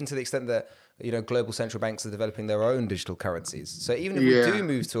 But even to the extent that global central banks are developing their own digital currencies. So even if we do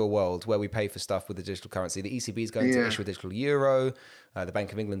move to a world where we pay for stuff with the digital currency, the ECB is going to issue a digital euro. The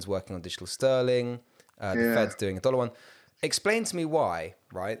Bank of England's working on digital sterling. The Fed's doing a dollar one. Explain to me why,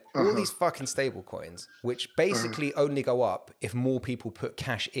 right? All these fucking stable coins, which basically only go up if more people put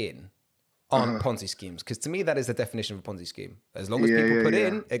cash in, aren't Ponzi schemes. Because to me, that is the definition of a Ponzi scheme. As long as people put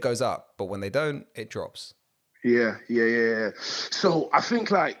in, it goes up. But when they don't, it drops. Yeah. So I think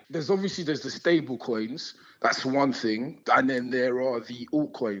there's the stable coins. That's one thing. And then there are the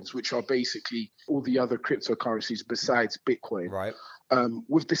altcoins, which are basically all the other cryptocurrencies besides Bitcoin. Right.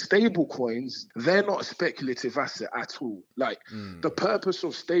 With the stable coins, they're not a speculative asset at all. The purpose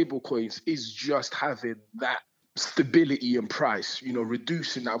of stable coins is just having that stability in price,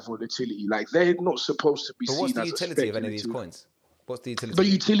 reducing that volatility. They're not supposed to be seen as a But what's the utility of any of these coins? What's the utility? The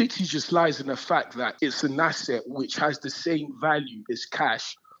utility just lies in the fact that it's an asset which has the same value as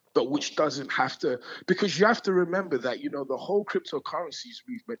cash, but which doesn't have to, because you have to remember that, the whole cryptocurrencies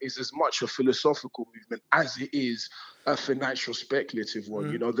movement is as much a philosophical movement as it is a financial speculative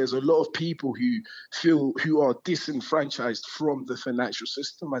one. There's a lot of people who are disenfranchised from the financial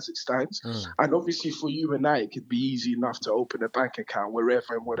system as it stands. And obviously for you and I, it could be easy enough to open a bank account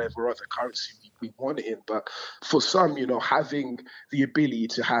wherever and whatever other currency we want it in. But for some, having the ability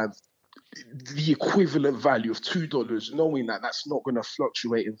to have the equivalent value of $2, knowing that that's not going to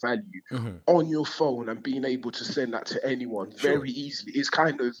fluctuate in value on your phone and being able to send that to anyone very easily is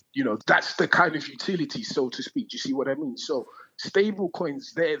kind of, that's the kind of utility, so to speak. Do you see what I mean? So stable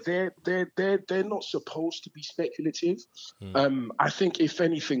coins, they're not supposed to be speculative. I think if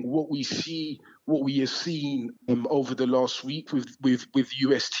anything, what we have seen over the last week with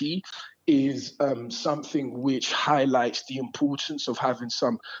UST is something which highlights the importance of having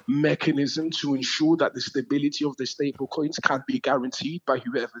some mechanism to ensure that the stability of the stable coins can be guaranteed by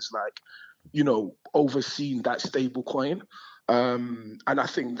whoever's overseeing that stable coin. And I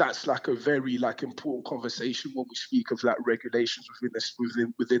think that's like a very important conversation when we speak of like regulations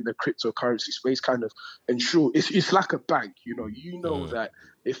within the cryptocurrency space. Kind of ensure it's like a bank. That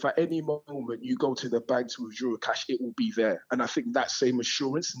if at any moment you go to the bank to withdraw cash, it will be there. And I think that same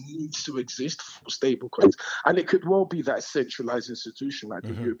assurance needs to exist for stablecoins. And it could well be that a centralized institution like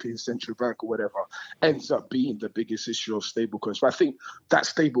the European Central Bank or whatever ends up being the biggest issue of stablecoins. But I think that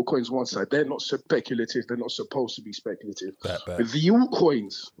stablecoins one side, they're not speculative. They're not supposed to be speculative. With the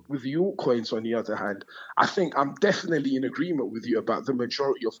altcoins, on the other hand, I think I'm definitely in agreement with you about the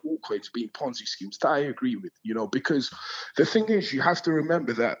majority of altcoins being Ponzi schemes. That I agree with, because the thing is, you have to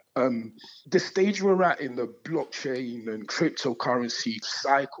remember that the stage we're at in the blockchain and cryptocurrency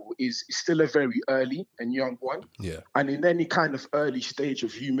cycle is still a very early and young one. Yeah. And in any kind of early stage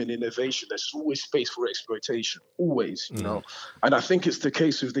of human innovation, there's always space for exploitation, always, And I think it's the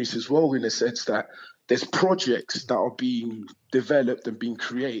case with this as well, in the sense that there's projects that are being developed and being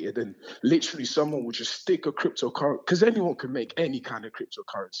created, and literally someone will just stick a cryptocurrency, because anyone can make any kind of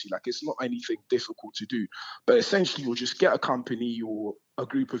cryptocurrency. Like, it's not anything difficult to do. But essentially, you'll just get a company or a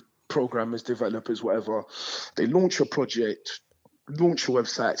group of programmers, developers, whatever. They launch a project, launch a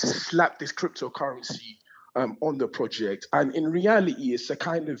website, slap this cryptocurrency on the project. And in reality,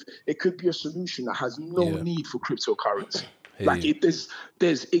 it could be a solution that has no need for cryptocurrency. Like,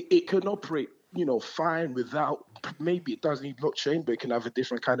 it can operate fine without, maybe it does need blockchain, but it can have a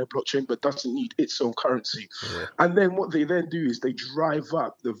different kind of blockchain, but doesn't need its own currency. Yeah. And then what they then do is they drive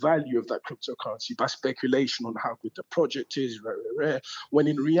up the value of that cryptocurrency by speculation on how good the project is, when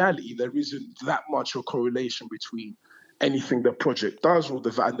in reality, there isn't that much of correlation between anything the project does or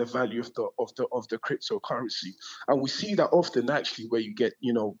the value of the cryptocurrency. And we see that often actually where you get,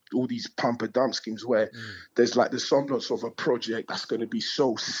 all these pump and dump schemes where there's like the semblance of a project that's going to be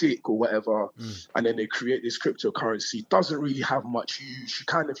so sick or whatever. And then they create this cryptocurrency. Doesn't really have much use.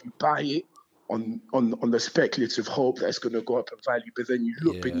 You buy it on the speculative hope that it's going to go up in value, but then you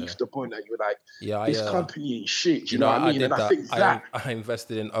look beneath the point and you're like, this company ain't shit. Do you know what I mean? And I think that I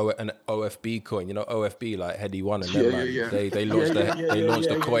invested in an OFB coin. OFB, like Heady One, and them, they launched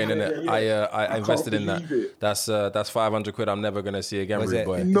a coin in it. I invested in that. That's 500 quid. I'm never gonna see again, rude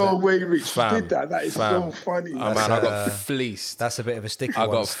boy. No way, Rich. You did that. That is so funny. Man, I got fleeced. That's a bit of a sticky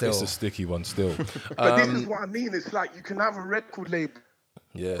one still. It's a sticky one still. But this is what I mean. It's like you can have a record label.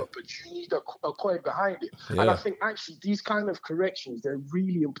 Yeah, but you need a coin behind it. And I think actually these kind of corrections, they're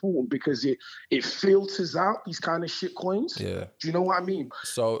really important because it filters out these kind of shit coins. Yeah. Do you know what I mean?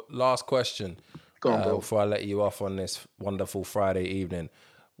 So last question. Go on, bro. Before I let you off on this wonderful Friday evening.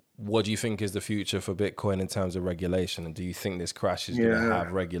 What do you think is the future for Bitcoin in terms of regulation? And do you think this crash is going to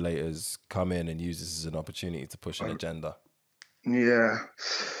have regulators come in and use this as an opportunity to push an agenda? Yeah.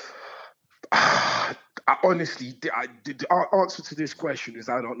 Honestly, the answer to this question is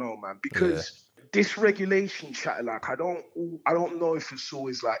I don't know, man. Because this regulation chat, like I don't know if it's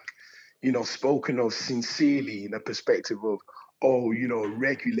always like, spoken of sincerely in a perspective of,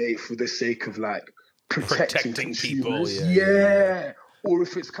 regulate for the sake of like protecting consumers. People, Or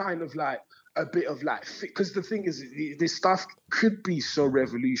if it's kind of like a bit of like, because the thing is, this stuff could be so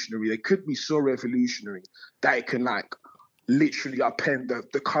revolutionary. It could be so revolutionary that it can like literally upend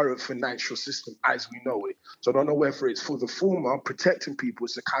the current financial system as we know it. So I don't know whether it's for the former, protecting people,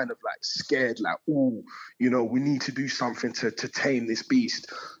 it's a kind of like scared, like, we need to do something to tame this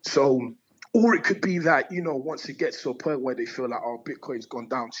beast. So, or it could be that, once it gets to a point where they feel like, Bitcoin's gone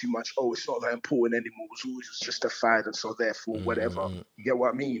down too much, it's not that important anymore, it was just a fad, and so therefore, whatever. You get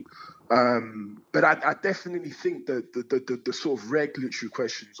what I mean? But I definitely think that the sort of regulatory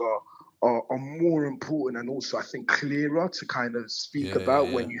questions are more important and also I think clearer to kind of speak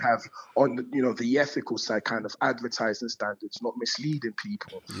about when you have on the ethical side kind of advertising standards, not misleading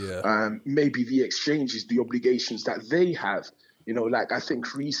people. Maybe the exchanges, the obligations that they have. Like I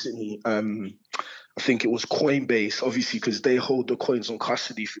think recently, I think it was Coinbase, obviously because they hold the coins on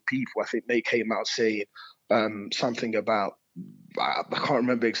custody for people. I think they came out saying something about, I can't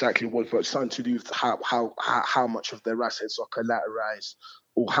remember exactly what, but something to do with how much of their assets are collateralized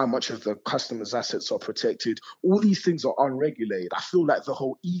or how much of the customer's assets are protected. All these things are unregulated. I feel like the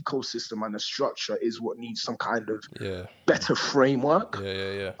whole ecosystem and the structure is what needs some kind of better framework.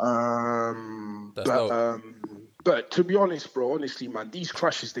 That's But to be honest, bro, honestly, man, these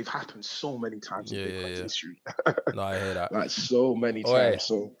crashes, they've happened so many times in Bitcoin's history. No, I hear that. Like, so many Oi, times.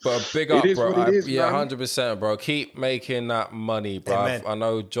 So, but big up, it is bro. what it is, Yeah, man. 100%, bro. Keep making that money, bro. Amen. I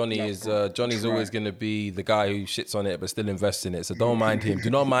know Johnny's always going to be the guy who shits on it but still invests in it. So don't mind him. Do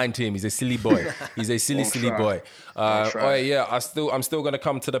not mind him. He's a silly boy. He's a silly boy. Yeah, I'm still going to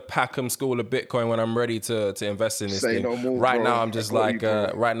come to the Packham School of Bitcoin when I'm ready to invest in this Say thing. no more, right bro. now, I'm just I got like, you,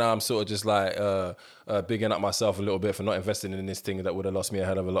 bro. right now, I'm sort of just like bigging up myself a little bit for not investing in this thing that would have lost me a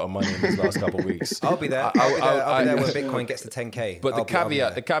hell of a lot of money in these last couple of weeks. I'll be there. I'll be there when Bitcoin gets to 10K. But the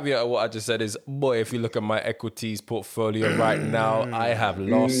caveat of what I just said is, boy, if you look at my equities portfolio right now, I have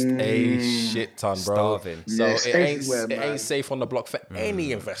lost a shit ton, bro. Starving. So Yes, it everywhere, ain't man. safe on the block for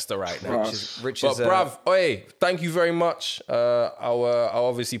any investor right now. Rich But is, bruv, oi, thank you very much. I'll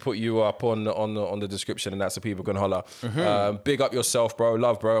obviously put you up on the description and that so people can holler. Big up yourself, bro.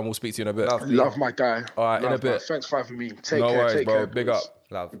 Love, bro, and we'll speak to you in a bit. Love my guy. All right, in a Love, bit. man. Thanks for having me. Take No care. worries, Take bro. care. Big boys. up.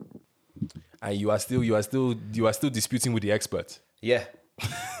 Love. And you are still disputing with the expert. Yeah.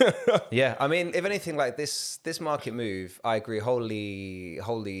 Yeah. I mean, if anything, like this market move, I agree,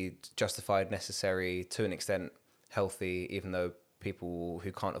 wholly justified, necessary, to an extent, healthy, even though people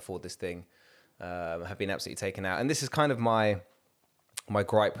who can't afford this thing have been absolutely taken out. And this is kind of my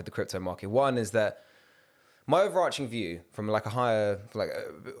gripe with the crypto market. One is that my overarching view from like a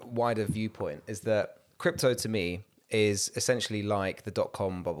wider viewpoint is that crypto to me is essentially like the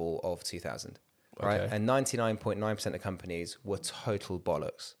dot-com bubble of 2000, right? Okay. And 99.9% of companies were total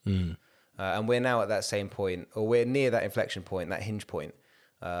bollocks. And we're now at that same point, or we're near that inflection point, that hinge point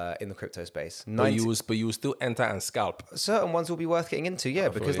in the crypto space. But you will still enter and scalp. Certain ones will be worth getting into, yeah,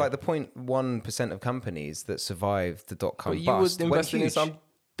 because you. like the 0.1% of companies that survived the dot-com But you bust was investing in went huge. some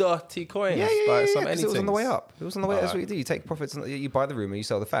dirty coins, Yeah, like some 'cause it was on the way anythings. up. It was on the way. That's what you do. You take profits. You buy the rumor. You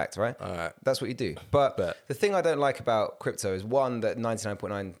sell the fact. Right. Alright. That's what you do. But Bet. the thing I don't like about crypto is one that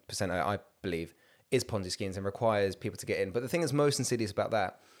 99.9% I believe is Ponzi schemes and requires people to get in. But the thing that's most insidious about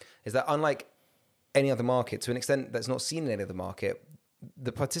that is that unlike any other market, to an extent that's not seen in any other market,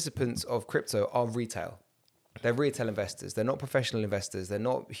 the participants of crypto are retail. They're retail investors. They're not professional investors. They're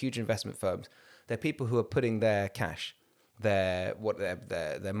not huge investment firms. They're people who are putting their cash, their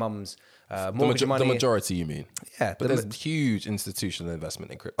mums, mortgage money. The majority, you mean? Yeah, But there's huge institutional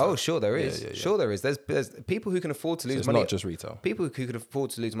investment in crypto. Oh, sure there is. Yeah. Sure there is. There's people who can afford to lose it's money. not just retail. People who can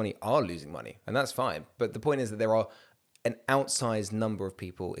afford to lose money are losing money, and that's fine. But the point is that there are an outsized number of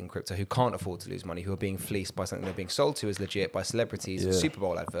people in crypto who can't afford to lose money, who are being fleeced by something they're being sold to as legit by celebrities, Super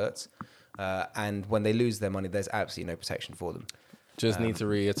Bowl adverts. And when they lose their money, there's absolutely no protection for them. Just need to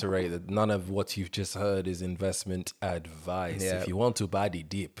reiterate that none of what you've just heard is investment advice. Yeah. If you want to buy the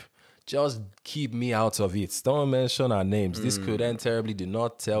dip, just keep me out of it. Don't mention our names. This could end terribly. Do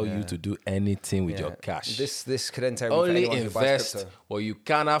not tell you to do anything with your cash. This could end terribly for Only anyone who buys invest crypto. what you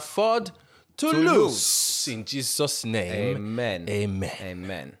can afford to lose. In Jesus' name. Amen. Amen.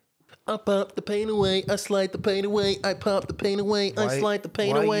 Amen. I pop the pain away, I slide the pain away, I pop the pain away, I Why- slide the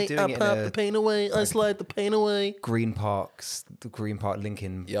pain why are you away, doing I it in pop a- the pain away, I slide the pain away. The Green Park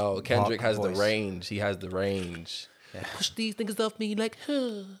Lincoln. Yo, Kendrick Park has voice. the range. He has the range. Push these niggas off me like,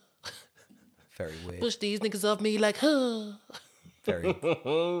 huh. Very weird. Push these niggas off me like, huh. Very,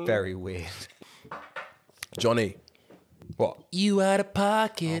 very weird. Johnny, What? you out of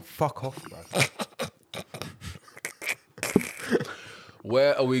pocket. Fuck off, bro.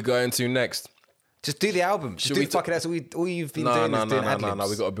 Where are we going to next? Just do the album. Just Should do we the fucking. That's all you've been doing is doing ad-libs. No.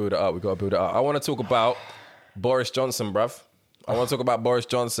 We got to build it up. I want to talk about Boris Johnson, bruv. I want to talk about Boris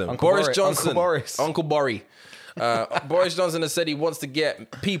Johnson. Uncle Boris Boris. Johnson. Uncle Boris. Uncle Borry. Boris Johnson has said he wants to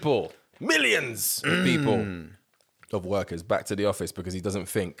get people, millions of people, of workers back to the office because he doesn't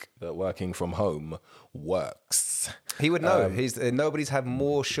think that working from home works. He would know. Nobody's had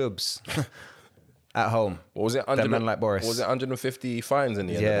more shubs at home. What was it? Than men like Boris. Was it 150 fines in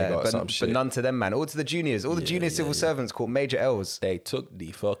the end? Yeah, They got some but shit. none to them, man. All to the juniors. All the junior civil servants caught major L's. They took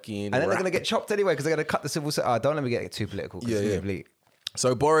the fucking. And then they're rap. going to get chopped anyway because they're going to cut the civil servant. Don't let me get too political because it's elite.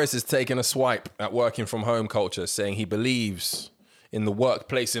 So Boris is taking a swipe at working from home culture, saying he believes in the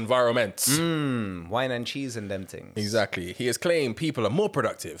workplace environment. Wine and cheese and them things. Exactly. He has claimed people are more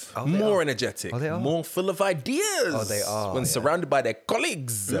productive, they more are. energetic, Oh, they are. more full of ideas. Oh, they are, when yeah. surrounded by their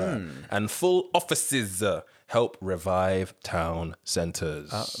colleagues and full offices help revive town centres.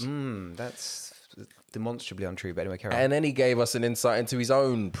 That's demonstrably untrue, but anyway, carry on. And then he gave us an insight into his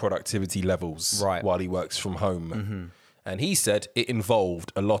own productivity levels Right. while he works from home. And he said it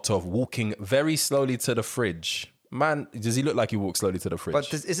involved a lot of walking very slowly to the fridge Man, does he look like he walks slowly to the fridge?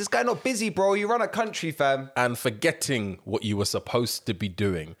 But is this guy not busy, bro? You run a country, fam. And forgetting what you were supposed to be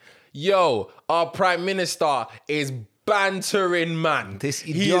doing. Yo, our Prime Minister is bantering, man. This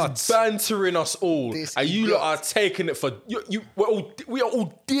He idiot. is bantering us all. This and you idiot. lot are taking it for... we are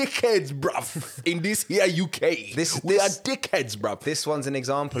all dickheads, bruv. In this here UK. We are dickheads, bruv. This one's an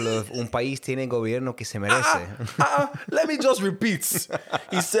example of un país tiene gobierno que se merece. Let me just repeat.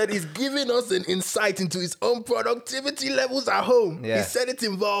 He said he's giving us an insight into his own productivity levels at home. Yeah. He said it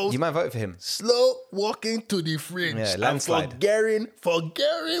involves You might vote for him. slow walking to the fridge Yeah, and landslide. forgetting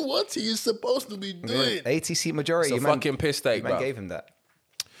what he is supposed to be doing. 80 seat majority. It's a fucking piss take, man bruv. gave him that.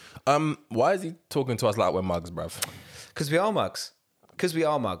 Why is he talking to us like we're mugs, bruv? Because we are mugs.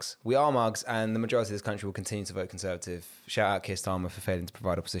 We are mugs, and the majority of this country will continue to vote Conservative. Shout out Keir Starmer for failing to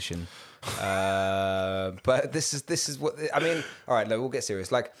provide opposition. But this is what I mean. All right, no, we'll get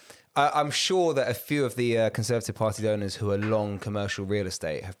serious. Like, I'm sure that a few of the Conservative Party donors who are long commercial real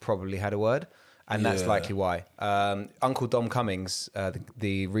estate have probably had a word, and that's Yeah. likely why. Uncle Dom Cummings,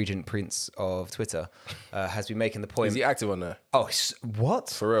 the Regent Prince of Twitter, has been making the point. Is he active on there? Oh, what?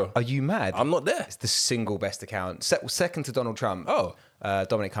 For real? Are you mad? I'm not there. It's the single best account. Second to Donald Trump. Oh.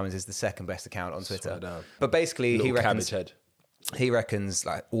 Dominic Cummings is the second best account on Twitter. Swear down. But basically, Little he reckons... cabbage head. He reckons,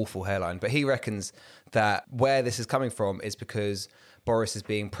 like, awful hairline, but he reckons that where this is coming from is because Boris is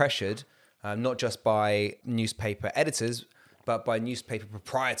being pressured, not just by newspaper editors, but by newspaper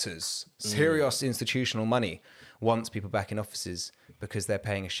proprietors. Serious institutional money wants people back in offices because they're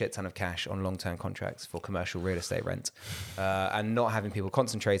paying a shit ton of cash on long-term contracts for commercial real estate rent. And not having people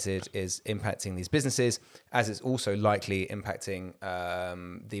concentrated is impacting these businesses, as it's also likely impacting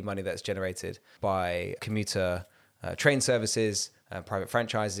the money that's generated by commuter train services, private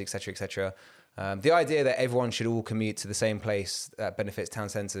franchises, etc., etc. The idea that everyone should all commute to the same place that benefits town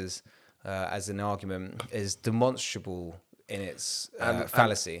centres as an argument is demonstrable in its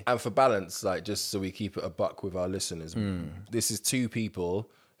fallacy. And for balance, like, just so we keep it a buck with our listeners, this is two people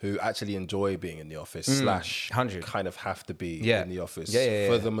who actually enjoy being in the office slash 100. kind of have to be Yeah. in the office Yeah.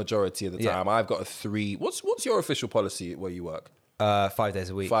 for the majority of the Yeah. time. I've got a 3. What's your official policy where you work? 5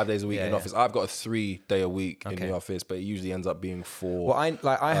 days a week. 5 days a week Yeah, in yeah. office. I've got a 3-day a week in Okay. the office, but it usually ends up being 4. Well,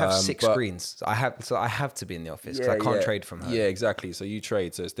 I have 6 but- screens. So I have to be in the office because I can't trade from home. Yeah, exactly. So you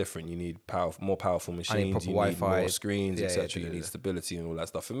trade, so it's different. You need more powerful machines. proper You Wi-Fi. need more screens, Yeah, etc. yeah, You yeah. need stability and all that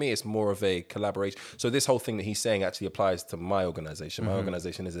stuff. For me, it's more of a collaboration. So this whole thing that he's saying actually applies to my organization. Mm-hmm. My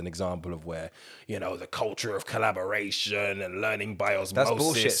organization is an example of where, the culture of collaboration and learning by osmosis. That's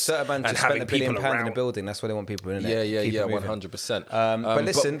bullshit. Sertaban and just spent having £1 billion people in a around. building. That's why they want people in it. Yeah, 100%. But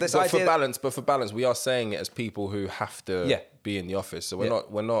listen, this idea for balance, we are saying it as people who have to Yeah. be in the office. So Yeah.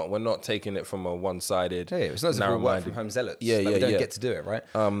 we're not taking it from a one-sided. Yeah, it's not as if we're work narrow-minded- from home zealots. Yeah, Like, yeah, we don't yeah. get to do it, right?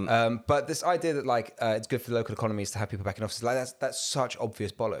 But this idea that it's good for the local economies to have people back in offices, like that's such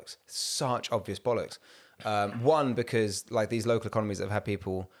obvious bollocks. Such obvious bollocks. One, because like these local economies that have had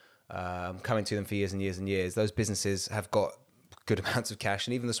people coming to them for years and years and years, those businesses have got good amounts of cash,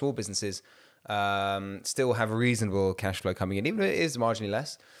 and even the small businesses still have reasonable cash flow coming in, even if it is marginally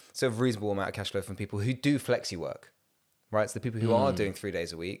less. So a reasonable amount of cash flow from people who do flexi work. Right, so the people who are doing 3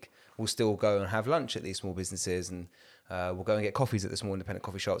 days a week will still go and have lunch at these small businesses, and will go and get coffees at the small independent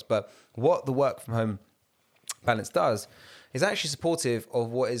coffee shops. But what the work from home balance does is actually supportive of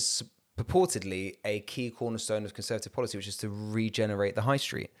what is purportedly a key cornerstone of Conservative policy, which is to regenerate the high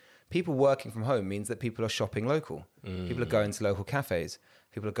street. People working from home means that people are shopping local. People are going to local cafes.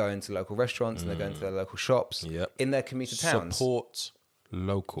 People are going to local restaurants, and they're going to their local shops Yep. in their commuter towns. Support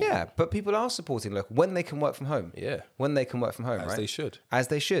local. Yeah, but people are supporting local when they can work from home. Yeah. When they can work from home, As right? they should. As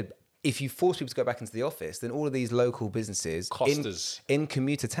they should. If you force people to go back into the office, then all of these local businesses Costas. in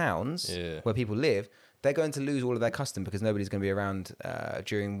commuter towns where people live, they're going to lose all of their custom because nobody's going to be around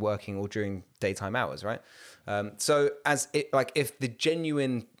during working or during daytime hours, right? So if the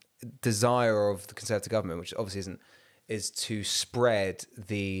genuine desire of the Conservative government, which obviously isn't, is to spread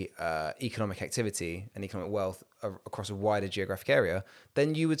the economic activity and economic wealth across a wider geographic area,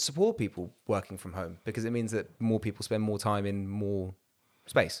 then you would support people working from home because it means that more people spend more time in more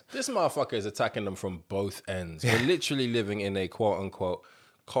space. This motherfucker is attacking them from both ends. We're literally living in a quote-unquote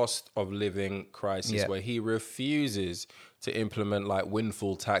cost of living crisis where he refuses to implement like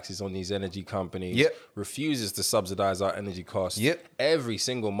windfall taxes on these energy companies, refuses to subsidize our energy costs. Every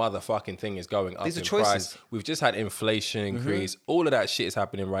single motherfucking thing is going up These are in choices. price. We've just had inflation increase. All of that shit is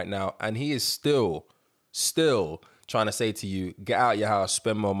happening right now. And he is still trying to say to you, get out of your house,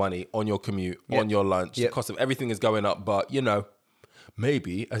 spend more money on your commute, on your lunch. The cost of everything is going up, but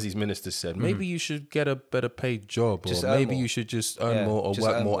maybe, as these ministers said, maybe you should get a better paid job, Just or earn maybe more. you should just earn more or just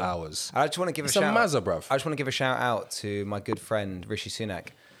work earn more more. hours. I just want to give It's a a shout mazza, out. bruv. I just want to give a shout out to my good friend Rishi Sunak.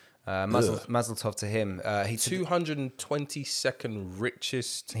 Mazel tov to him. He 222nd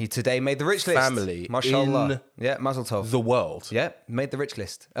richest He today made the rich list. family Mashallah. in Yeah, Mazel tov. the world. Yeah, made the rich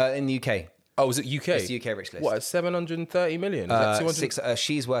list in the UK. Oh, was it UK? It's the UK rich list. What, 730 million? Is that 200?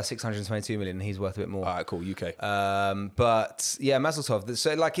 She's worth 622 million. And he's worth a bit more. All right, cool, UK. But yeah, Mazel tov.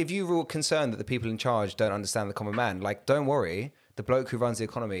 So like, if you were concerned that the people in charge don't understand the common man, like, don't worry. The bloke who runs the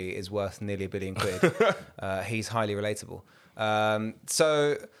economy is worth nearly £1 billion. He's highly relatable.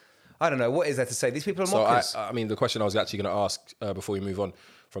 So I don't know, what is there to say? These people are mockers. I mean, the question I was actually going to ask before we move on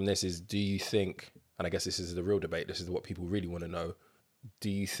from this is, do you think, and I guess this is the real debate, this is what people really want to know,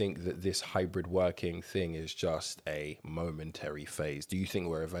 do you think that this hybrid working thing is just a momentary phase? Do you think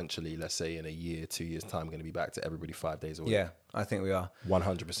we're eventually, let's say in a year, 2 years' time, going to be back to everybody 5 days a week? Yeah, I think we are.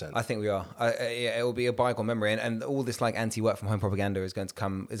 100%. I think we are. Yeah, it will be a bygone memory, and all this like anti-work from home propaganda is going to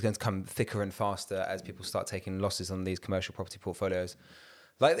come thicker and faster as people start taking losses on these commercial property portfolios.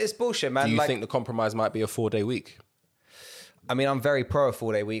 Like, it's bullshit, man. Do you like, think the compromise might be a 4-day week? I mean, I'm very pro a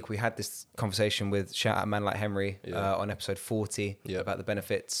 4-day week. We had this conversation with shout out man like Henry on episode 40 about the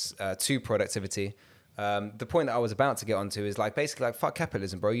benefits to productivity. The point that I was about to get onto is like, basically, like, fuck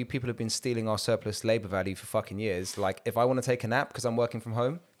capitalism, bro. You people have been stealing our surplus labor value for fucking years. Like, if I want to take a nap because I'm working from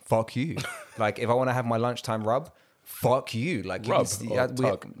home, fuck you. Like, if I want to have my lunchtime rub, fuck you. Like, Rub or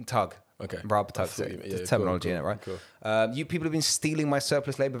tug. Okay. Rub, tug. thought you meant- It's yeah, terminology cool, in it, right? cool. You people have been stealing my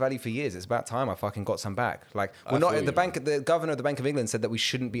surplus labor value for years. It's about time I fucking got some back. Like, we're I not feel at the you, bank. The governor of the Bank of England said that we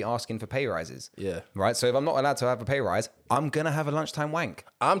shouldn't be asking for pay rises. Yeah. Right. So if I'm not allowed to have a pay rise, I'm gonna have a lunchtime wank.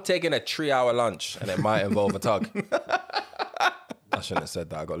 I'm taking a 3-hour lunch and it might involve a tug. I shouldn't have said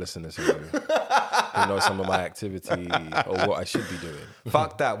that. I got listeners who know some of my activity or what I should be doing.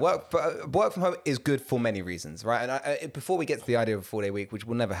 Fuck that. Work from home is good for many reasons, right? And before we get to the idea of a 4-day week, which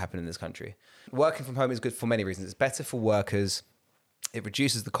will never happen in this country, working from home is good for many reasons. It's better for workers. It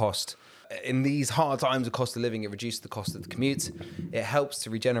reduces the cost. In these hard times of cost of living, it reduces the cost of the commute. It helps to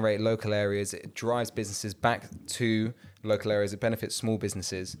regenerate local areas. It drives businesses back to local areas. It benefits small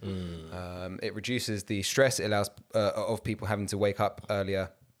businesses. It reduces the stress it allows of people having to wake up earlier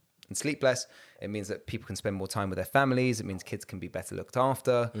and sleep less. It means that people can spend more time with their families. It means kids can be better looked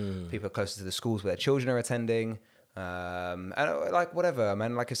after. People are closer to the schools where their children are attending. And like, whatever,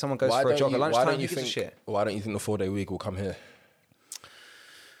 man. Like, if someone goes for a jog at lunchtime, who gives a shit? Why don't you think the 4-day week will come here?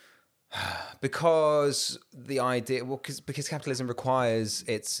 Because the idea, because capitalism requires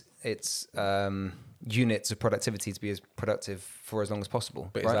its units of productivity to be as productive for as long as possible.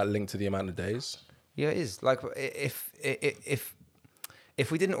 But right? is that linked to the amount of days? Yeah, it is. Like, if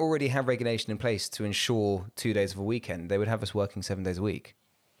we didn't already have regulation in place to ensure 2 days of a weekend, they would have us working 7 days a week,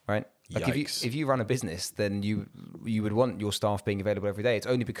 right? Like, Yikes. if you run a business, then you would want your staff being available every day. It's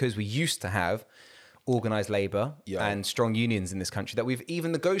only because we used to have organized labor and strong unions in this country that we've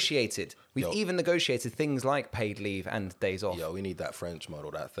even negotiated. We've even negotiated things like paid leave and days off. Yo, we need that French model,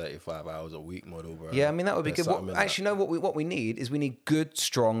 that 35 hours a week model, bro. Yeah, I mean, that would be There's good. something in that. Actually, no, what we need is we need good,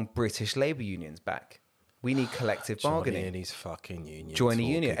 strong British labour unions back. We need collective bargaining. Johnny and his fucking union. Join a talk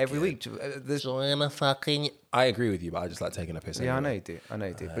union every again. week. Join a fucking... I agree with you, but I just like taking a piss. Yeah, anyway. I know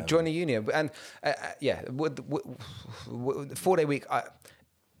you do. But join a union. And 4-day week,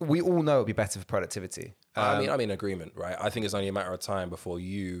 we all know it'll be better for productivity. I'm in agreement, right? I think it's only a matter of time before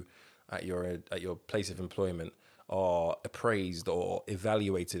you, at your place of employment, are appraised or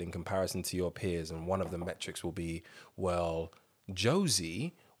evaluated in comparison to your peers, and one of the metrics will be, well,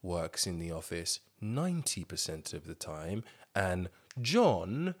 Josie works in the office 90% of the time, and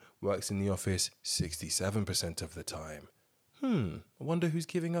John works in the office 67% of the time. I wonder who's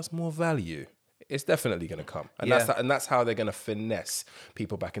giving us more value. It's definitely going to come. And that's how they're going to finesse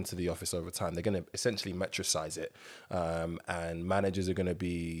people back into the office over time. They're going to essentially metricize it. And managers are going to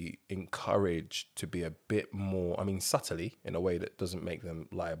be encouraged to be a bit more, I mean, subtly, in a way that doesn't make them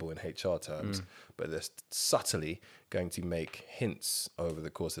liable in HR terms, but they're subtly going to make hints over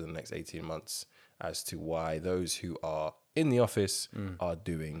the course of the next 18 months as to why those who are in the office are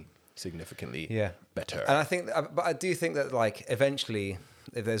doing significantly better. And I think, but I do think that, like, eventually,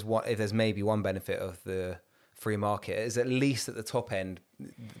 if there's maybe one benefit of the free market, is at least at the top end,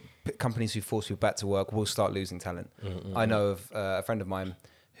 companies who force people back to work will start losing talent. I know of a friend of mine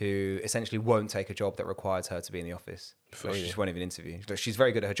who essentially won't take a job that requires her to be in the office. She just won't even interview. She's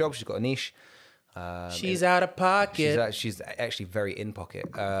very good at her job. She's got a niche. She's out of pocket. She's actually very in pocket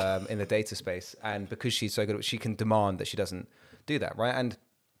in the data space, and because she's so good, she can demand that she doesn't do that, right? And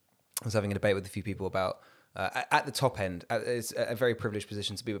I was having a debate with a few people about at the top end. It's a very privileged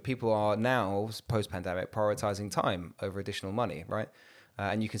position to be, but people are now, post-pandemic, prioritizing time over additional money, right?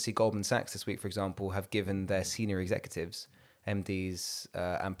 And you can see Goldman Sachs this week, for example, have given their senior executives, MDs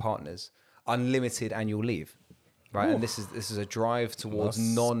and partners, unlimited annual leave, right? Ooh. And this is a drive towards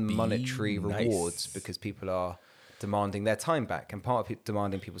non-monetary rewards because people are demanding their time back. And part of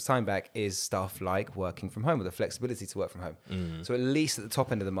demanding people's time back is stuff like working from home, or the flexibility to work from home. So at least at the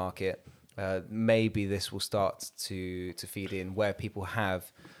top end of the market, maybe this will start to feed in where people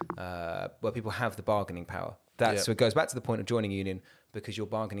have the bargaining power. So it goes back to the point of joining a union, because your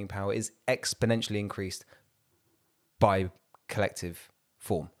bargaining power is exponentially increased by collective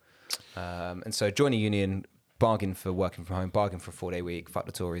form. And so join a union, bargain for working from home, bargain for a 4-day week, fuck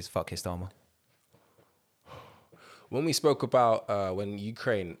the Tories, fuck Keir Starmer. When we spoke about when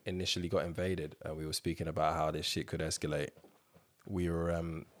Ukraine initially got invaded, we were speaking about how this shit could escalate. We were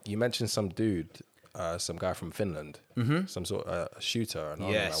you mentioned some dude, some guy from Finland, some sort of shooter.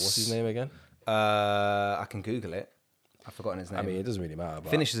 Yes. What's his name again? I can Google it. I've forgotten his name. I mean, it doesn't really matter.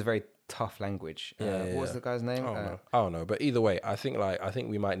 But Finnish is a very tough language. What was the guy's name? I don't know. But either way, I think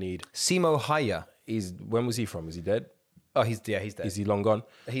we might need Simo Haya. When was he from? Is he dead? Oh, he's dead. Is he long gone?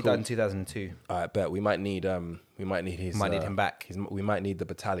 He died in 2002. I bet we might need him back. We might need the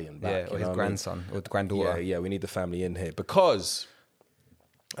battalion back. Yeah, or his grandson or the granddaughter. Yeah, we need the family in here because,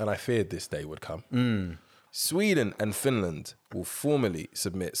 and I feared this day would come. Sweden and Finland will formally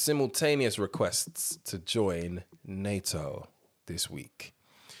submit simultaneous requests to join NATO this week.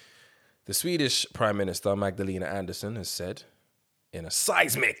 The Swedish Prime Minister Magdalena Andersson has said, in a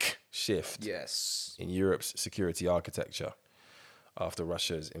seismic shift in Europe's security architecture after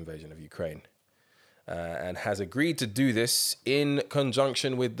Russia's invasion of Ukraine, and has agreed to do this in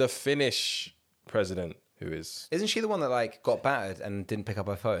conjunction with the Finnish president, who is... Isn't she the one that got battered and didn't pick up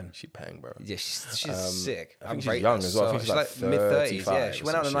her phone? She paying, bro. Yeah, she's sick. I think she's young as well. I think she's like mid-30s. Yeah, she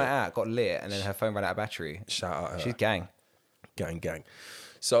went out on a night shit. out, got lit, and then her phone ran out of battery. Shout out her. She's gang. Gang.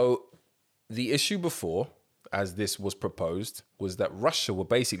 So the issue before, as this was proposed, was that Russia were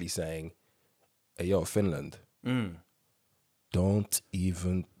basically saying, hey, yo, Finland, don't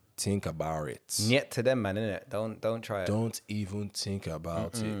even think about it. Niet to them, man, innit? Don't try it. Don't even think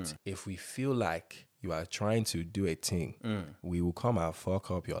about it. If we feel like you are trying to do a thing, we will come and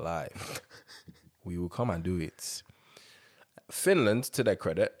fuck up your life. We will come and do it. Finland, to their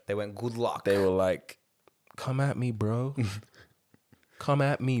credit, they went, good luck. They were like, come at me, bro. Come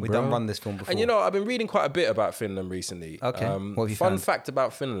at me, bro. We done run this film before. And I've been reading quite a bit about Finland recently. Okay. What have you Fun found? fact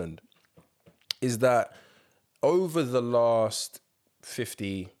about Finland is that over the last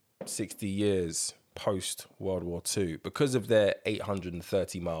 50, 60 years post World War II, because of their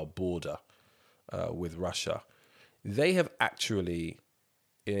 830-mile border with Russia, they have actually,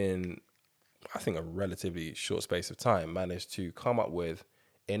 in, I think, a relatively short space of time, managed to come up with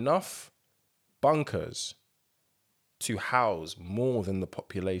enough bunkers to house more than the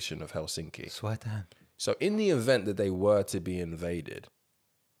population of Helsinki. Swear down. So in the event that they were to be invaded,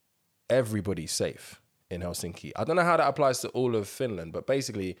 everybody's safe in Helsinki. I don't know how that applies to all of Finland, but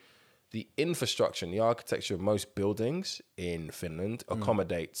basically the infrastructure and the architecture of most buildings in Finland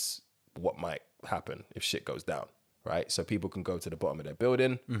accommodates what might happen if shit goes down, right? So people can go to the bottom of their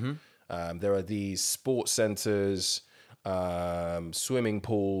building. There are these sports centers, swimming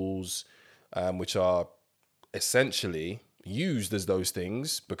pools, which are essentially used as those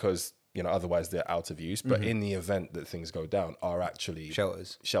things because otherwise they're out of use, but in the event that things go down are actually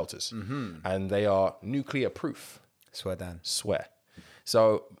shelters. And they are nuclear proof. Swear.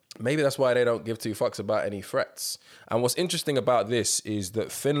 So maybe that's why they don't give two fucks about any threats. And what's interesting about this is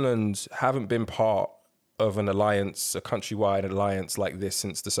that Finland haven't been part of an alliance, a countrywide alliance like this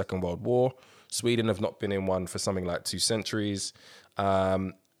since the Second World War. Sweden have not been in one for something like 2 centuries.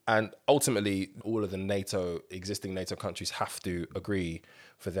 And ultimately, all of the existing NATO countries have to agree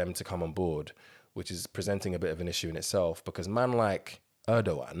for them to come on board, which is presenting a bit of an issue in itself because man like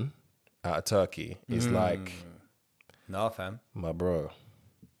Erdogan out of Turkey is like... Nah, fam. My bro,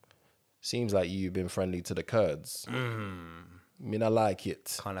 seems like you've been friendly to the Kurds. Me not like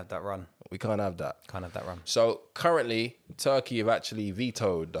it. Can't have that run. We can't have that. Can't have that run. So currently, Turkey have actually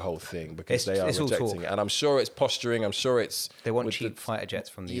vetoed the whole thing because they are rejecting it. And I'm sure it's posturing. I'm sure it's... They want cheap fighter jets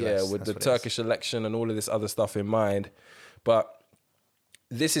from the US. Yeah, with the Turkish election and all of this other stuff in mind. But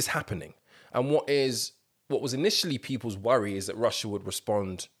this is happening. And what was initially people's worry is that Russia would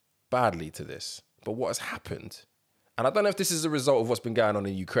respond badly to this. But what has happened, and I don't know if this is a result of what's been going on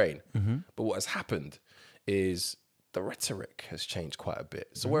in Ukraine, but what has happened is the rhetoric has changed quite a bit.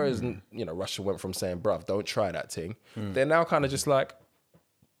 So whereas, Russia went from saying, bruv, don't try that thing, they're now kind of just like,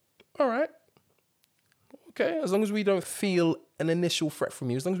 all right, Okay, as long as we don't feel an initial threat from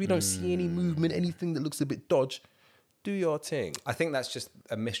you, as long as we don't see any movement, anything that looks a bit dodge, do your thing. I think that's just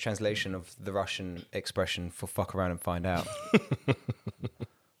a mistranslation of the Russian expression for "fuck around and find out,"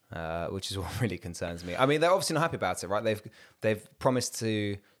 which is what really concerns me. I mean, they're obviously not happy about it, right? They've promised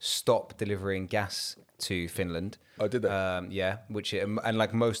to stop delivering gas to Finland. Oh, did they? Yeah, and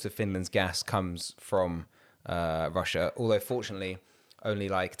like most of Finland's gas comes from Russia, although fortunately only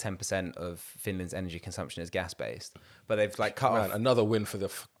like 10% of Finland's energy consumption is gas based. But they've like cut off. Another win for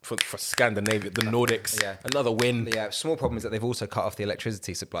for Scandinavia, the Nordics. Yeah. Another win. Yeah, small problem is that they've also cut off the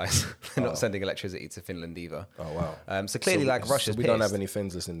electricity supplies. They're not sending electricity to Finland either. Oh wow! So clearly, Russia's we don't have pissed. any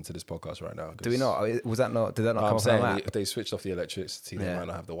Finns listening to this podcast right now. Do we not? Was that not? Did that not come I'm off our saying map? if they switched off the electricity, they might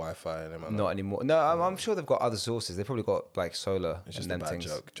not have the Wi-Fi. And they might Not anymore. No, I'm sure they've got other sources. They've probably got like solar. It's just and a them bad things.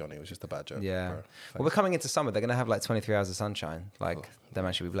 joke, Johnny. It was just a bad joke. Yeah. bro. Well, we're coming into summer. They're going to have like 23 hours of sunshine. Like, they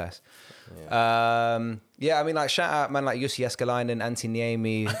might should be blessed. Yeah. I mean, like, shout out, man, like Jussi Jääskeläinen, Antti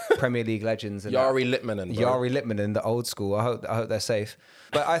Niemi, Premier League legends. And Jari Litmanen. Bro. Jari Litmanen, the old school. I hope they're safe.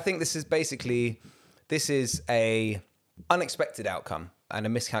 But I think this is a unexpected outcome and a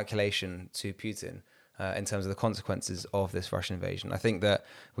miscalculation to Putin in terms of the consequences of this Russian invasion. I think that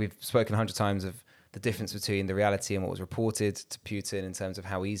we've spoken 100 times of the difference between the reality and what was reported to Putin in terms of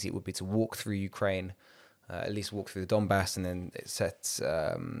how easy it would be to walk through Ukraine, at least walk through the Donbass, and then it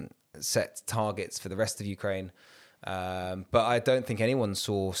set targets for the rest of Ukraine. But I don't think anyone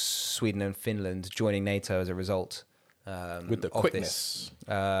saw Sweden and Finland joining NATO as a result. With the quickness.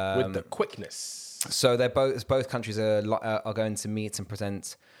 With the quickness. So they're both countries are going to meet and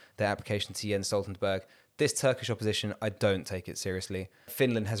present their application to Jens Stoltenberg. This Turkish opposition, I don't take it seriously.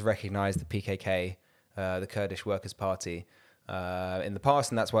 Finland has recognised the PKK, the Kurdish Workers' Party, in the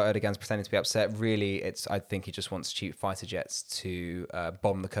past, and that's why Erdogan's pretending to be upset. Really, I think he just wants cheap fighter jets to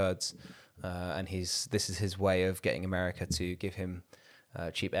bomb the Kurds, and this is his way of getting America to give him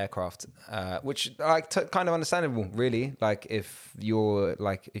cheap aircraft, which kind of understandable, really. Like if you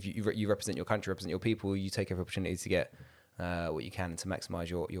represent your country, represent your people, you take every opportunity to get what you can to maximize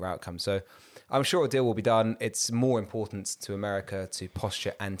your outcome. So I'm sure a deal will be done. It's more important to America to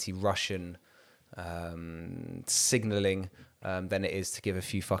posture anti-Russian signaling than it is to give a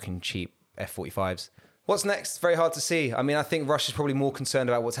few fucking cheap F-45s. What's next? Very hard to see. I mean, I think Russia's probably more concerned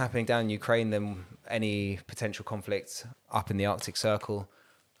about what's happening down in Ukraine than any potential conflict up in the Arctic Circle.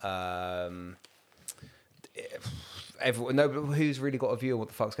 Who's really got a view of what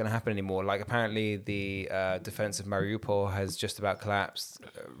the fuck's going to happen anymore? Like, apparently the defense of Mariupol has just about collapsed.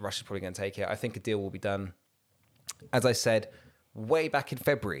 Russia's probably going to take it. I think a deal will be done. As I said, way back in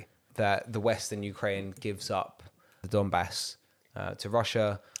February, that the Western Ukraine gives up the Donbass to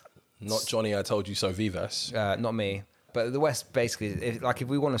Russia. Not Johnny, I told you so, Vivas. Not me. But the West basically, if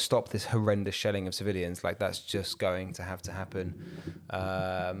we want to stop this horrendous shelling of civilians, like that's just going to have to happen.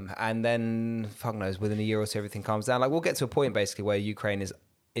 And then, fuck knows, within a year or two, everything calms down. Like we'll get to a point basically where Ukraine is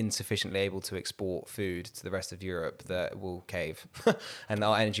insufficiently able to export food to the rest of Europe that will cave. And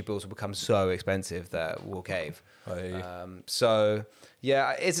our energy bills will become so expensive that we'll cave. So,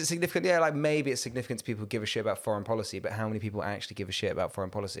 yeah, is it significant? Yeah, like maybe it's significant to people who give a shit about foreign policy, but how many people actually give a shit about foreign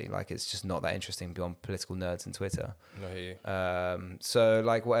policy? Like, it's just not that interesting beyond political nerds and Twitter. So,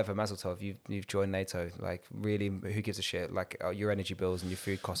 like, whatever, Mazel Tov, you've joined NATO. Like, really, who gives a shit? Like, your energy bills and your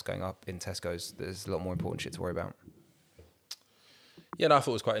food costs going up in Tesco's, there's a lot more important shit to worry about. Yeah, no, I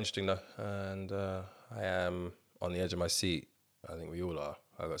thought it was quite interesting though, and I am on the edge of my seat. I think we all are.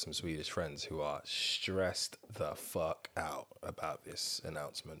 I've got some Swedish friends who are stressed the fuck out about this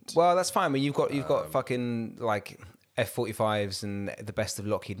announcement. Well, that's fine. I mean, you've got fucking like F-45s and the best of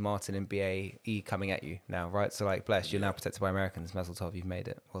Lockheed Martin and BAE coming at you now, right? So like, bless, you're now protected by Americans. Mazel tov, you've made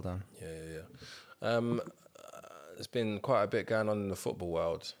it. Well done. Yeah. There's been quite a bit going on in the football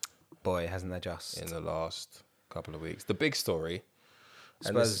world. Boy, hasn't there just in the last couple of weeks? The big story.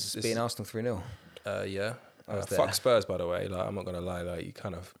 Spurs beating Arsenal 3-0. Yeah. Fuck Spurs, by the way. Like, I'm not going to lie. Like, you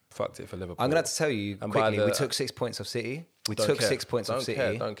kind of fucked it for Liverpool. I'm going to have to tell you quickly, we took 6 points off City. We took 6 points off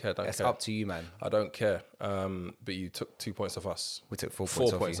City. Don't care. It's up to you, man. I don't care. But you took 2 points off us. We took 4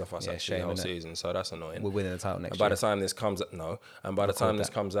 points off us actually the whole season. So that's annoying. We're winning the title next year. By the time this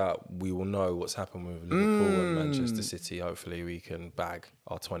comes out, we will know what's happened with Liverpool and Manchester City. Hopefully we can bag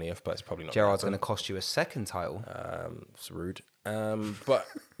our 20th, but it's probably not. Gerrard's going to cost you a second title. It's rude. But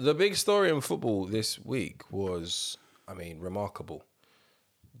the big story in football this week was, remarkable.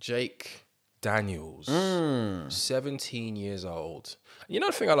 Jake Daniels, 17 years old. You know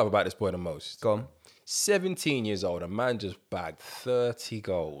the thing I love about this boy the most? Go on. 17 years old, a man just bagged 30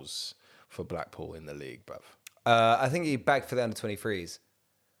 goals for Blackpool in the league, bruv. I think he bagged for the under-23s.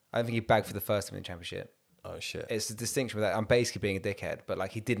 I don't think he bagged for the first team in the Championship. Oh shit! It's a distinction with that. I'm basically being a dickhead, but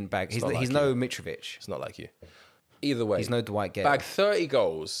like he didn't bag. He's not like no Mitrovic. It's not like you. Either way, He's no Dwight Gale. bagged 30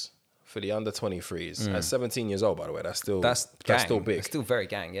 goals for the under 23s at 17 years old. By the way, that's still big. It's still very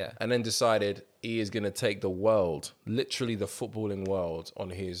gang. Yeah. And then decided he is going to take the world, literally the footballing world, on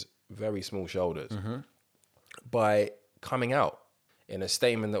his very small shoulders by coming out in a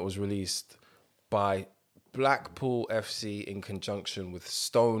statement that was released by Blackpool FC in conjunction with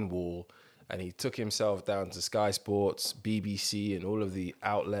Stonewall. And he took himself down to Sky Sports, BBC, and all of the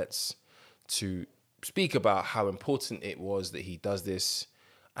outlets to speak about how important it was that he does this,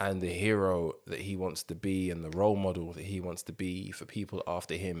 and the hero that he wants to be and the role model that he wants to be for people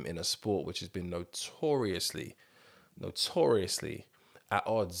after him in a sport which has been notoriously at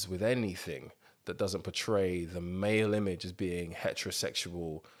odds with anything that doesn't portray the male image as being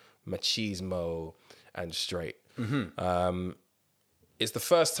heterosexual, machismo, and straight. It's the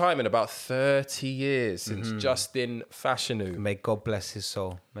first time in about 30 years since Justin Fashanu May God bless his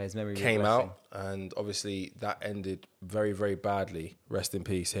soul. May his memory be came a blessing. out, and obviously that ended very, very badly. Rest in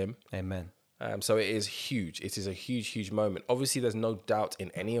peace, him. Amen. So it is huge. It is a huge, huge moment. Obviously, there's no doubt in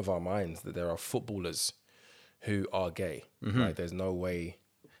any of our minds that there are footballers who are gay. Right? There's no way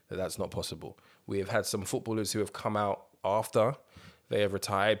that that's not possible. We have had some footballers who have come out after they have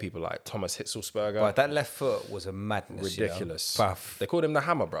retired. People like Thomas Hitzelsperger. But that left foot was a madness. Ridiculous. You know? Bruv. They called him the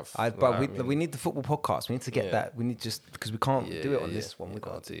Hammer, bruv. We need the football podcast. We need to get that. We need because we can't do it on this one. We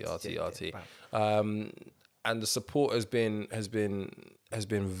got RT. And the support has been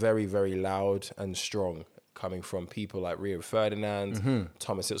very, very loud and strong, coming from people like Rio Ferdinand,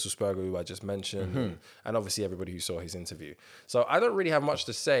 Thomas Hitzelsperger, who I just mentioned, and obviously everybody who saw his interview. So I don't really have much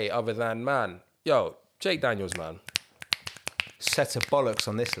to say other than, man, Jake Daniels, man. Set of bollocks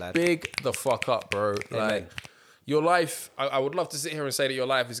on this lad. Big the fuck up, bro. Amen. Like, your life, I would love to sit here and say that your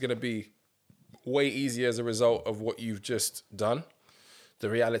life is going to be way easier as a result of what you've just done. The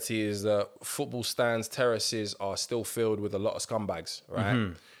reality is that football stands, terraces are still filled with a lot of scumbags,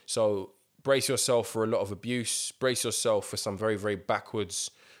 right? So brace yourself for a lot of abuse. Brace yourself for some very, very backwards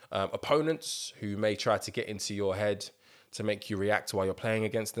opponents who may try to get into your head to make you react while you're playing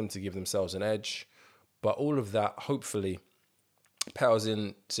against them, to give themselves an edge. But all of that, hopefully, pales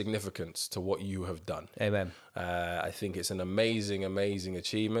in significance to what you have done. Amen. I think it's an amazing, amazing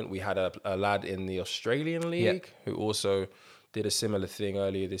achievement. We had a lad in the Australian League who also did a similar thing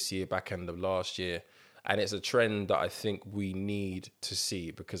earlier this year, back end of last year. And it's a trend that I think we need to see,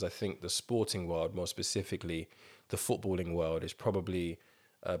 because I think the sporting world, more specifically the footballing world, is probably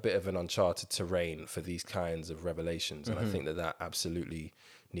a bit of an uncharted terrain for these kinds of revelations. And I think that absolutely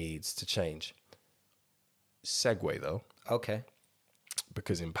needs to change. Segue though. Okay.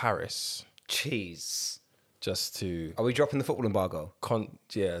 Because in Paris, Jeez. just to... Are we dropping the football embargo?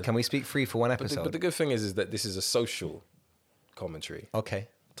 Yeah. Can we speak free for one episode? But the good thing is that this is a social commentary Okay.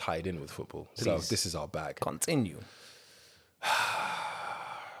 tied in with football. Please. So this is our bag. Continue.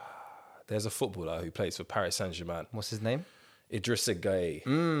 There's a footballer who plays for Paris Saint-Germain, What's his name? Idrissa Gueye,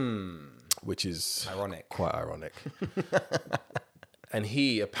 which is Ironic. quite ironic. And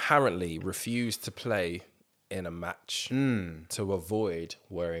he apparently refused to play in a match to avoid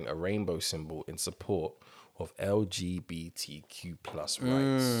wearing a rainbow symbol in support of LGBTQ plus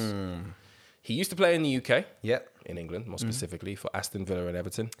rights. He used to play in the UK, in England, more specifically, for Aston Villa and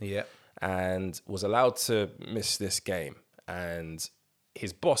Everton, and was allowed to miss this game. And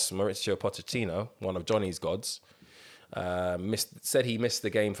his boss, Maurizio Pochettino, one of Johnny's gods, said he missed the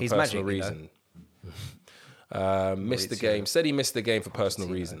game for personal reason. Said he missed the game for personal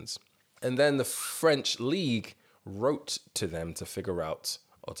reasons. And then the French league wrote to them to figure out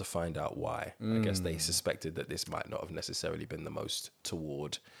or to find out why. I guess they suspected that this might not have necessarily been the most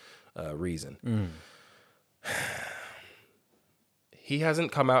toward reason. He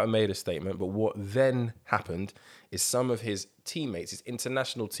hasn't come out and made a statement, but what then happened is some of his teammates, his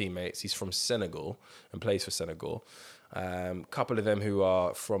international teammates, he's from Senegal and plays for Senegal, a couple of them who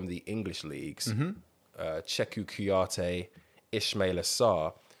are from the English leagues, Cheku Kouyaté, Ismail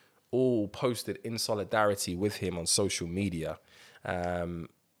Assar, all posted in solidarity with him on social media,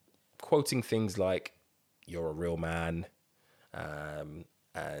 quoting things like, "You're a real man,"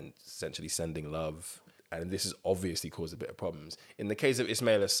 and essentially sending love. And this has obviously caused a bit of problems. In the case of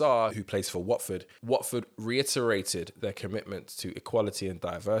Ismail Assar, who plays for Watford, Watford reiterated their commitment to equality and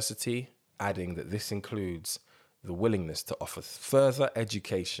diversity, adding that this includes the willingness to offer further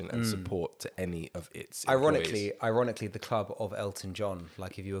education and support to any of its employees. Ironically, the club of Elton John.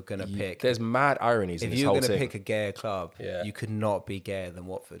 Like, if you were going to pick... There's mad ironies in this whole thing. If you were going to pick a gayer club, you could not be gayer than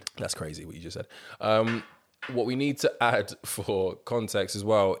Watford. That's crazy what you just said. What we need to add for context as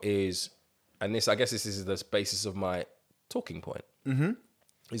well is and this, I guess this is the basis of my talking point,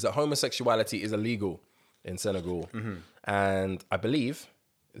 is that homosexuality is illegal in Senegal. And I believe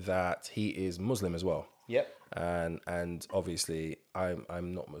that he is Muslim as well. Yep. And obviously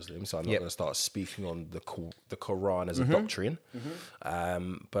I'm not Muslim, so I'm not Yep. going to start speaking on the Quran as a doctrine.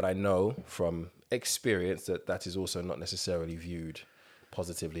 But I know from experience that is also not necessarily viewed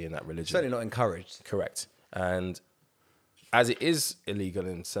positively in that religion. Certainly not encouraged. Correct. And as it is illegal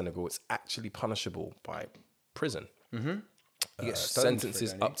in Senegal, it's actually punishable by prison. You get stoned for it,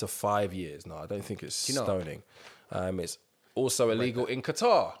 Sentences don't you? up to 5 years. No, I don't think it's you not? stoning. It's also illegal in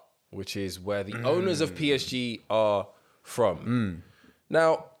Qatar, which is where the owners of PSG are from.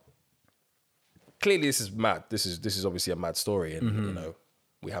 Now, clearly this is mad. This is obviously a mad story, and you know,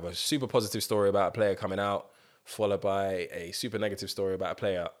 we have a super positive story about a player coming out, followed by a super negative story about a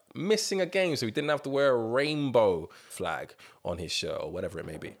player missing a game, so he didn't have to wear a rainbow flag on his shirt or whatever it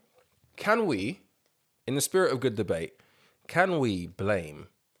may be. Can we, in the spirit of good debate, can we blame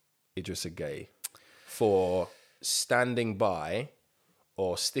Idrissa Gueye for standing by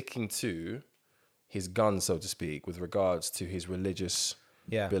or sticking to his gun, so to speak, with regards to his religious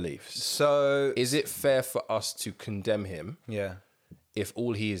beliefs? So Is it fair for us to condemn him yeah. if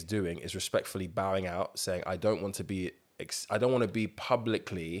all he is doing is respectfully bowing out, saying, I don't want to be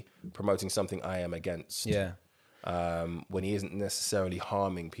publicly promoting something I am against, Yeah. when he isn't necessarily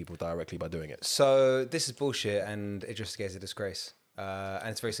harming people directly by doing it? So this is bullshit, and Idrissa Gueye is a disgrace. And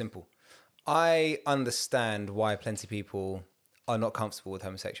it's very simple. I understand why plenty of people are not comfortable with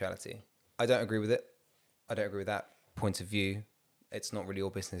homosexuality. I don't agree with it. I don't agree with that point of view. It's not really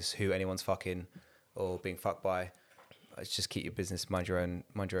your business who anyone's fucking or being fucked by. Let's just keep your business, mind your own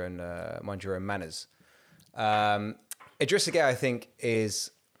manners. Idrissa Gueye, I think,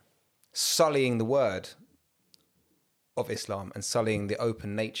 is sullying the word of Islam and sullying the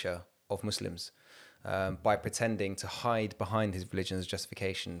open nature of Muslims by pretending to hide behind his religion as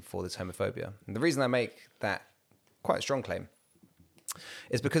justification for this homophobia. And the reason I make that quite a strong claim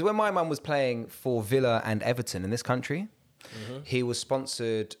is because when my mum was playing for Villa and Everton in this country, he was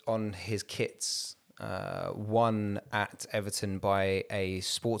sponsored on his kits, one at Everton by a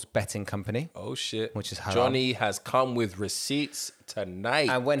sports betting company. Oh shit. Which is haram. Johnny has come with receipts tonight.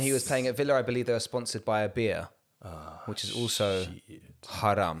 And when he was playing at Villa, I believe they were sponsored by a beer, which is also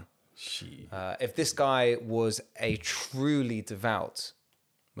haram. Shit. If this guy was a truly devout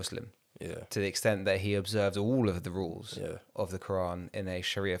Muslim, Yeah. to the extent that he observed all of the rules Yeah. of the Quran in a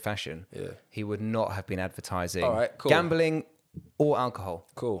Sharia fashion, Yeah. he would not have been advertising All right, cool. gambling or alcohol.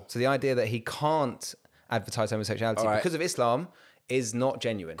 Cool. So the idea that he can't advertise homosexuality All right. because of Islam is not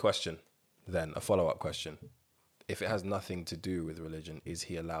genuine. Question, then, a follow-up question. If it has nothing to do with religion, is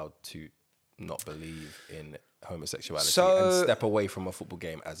he allowed to not believe in homosexuality and step away from a football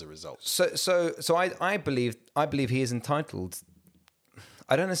game as a result? So I believe he is entitled.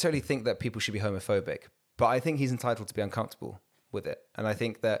 I don't necessarily think that people should be homophobic, but I think he's entitled to be uncomfortable with it. And I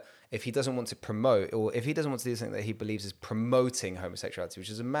think that if he doesn't want to promote, or if he doesn't want to do something that he believes is promoting homosexuality, which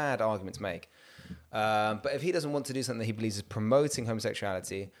is a mad argument to make, but if he doesn't want to do something that he believes is promoting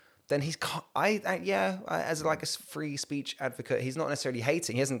homosexuality, then he's as like a free speech advocate, he's not necessarily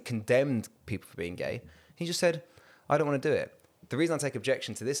hating. He hasn't condemned people for being gay. He just said, I don't want to do it. The reason I take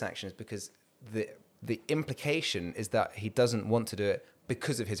objection to this action is because the implication is that he doesn't want to do it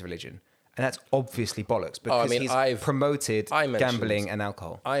because of his religion. And that's obviously bollocks because he's promoted gambling and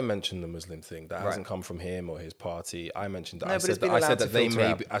alcohol. I mentioned the Muslim thing. That hasn't come from him or his party. I mentioned that.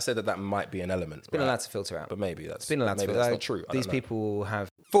 I said that might be an element. It's been allowed to filter out. But maybe that's been allowed to filter out. That's not true. These people have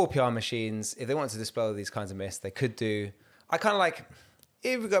 4 PR machines. If they want to display all these kinds of myths, they could do. I kind of like,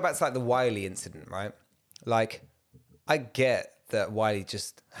 if we go back to like the Wiley incident, right? Like, I get that Wiley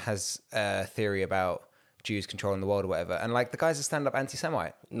just has a theory about Jews controlling the world or whatever, and like the guy's a stand-up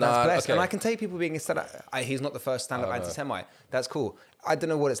anti-Semite. That's blessed. Okay. And I can take people being a stand-up. He's not the first stand-up anti-Semite. That's cool. I don't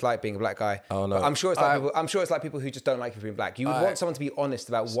know what it's like being a black guy. Oh no, I'm sure it's like I'm sure it's like people who just don't like you for being black. You would want someone to be honest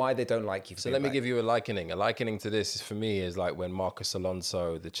about why they don't like you. For being let me black. give you a likening. A likening to this for me is like when Marcus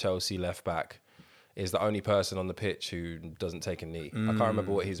Alonso, the Chelsea left back, is the only person on the pitch who doesn't take a knee. I can't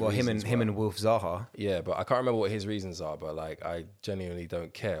remember what his reasons him and Wolf Zaha. Yeah, but I can't remember what his reasons are. But like, I genuinely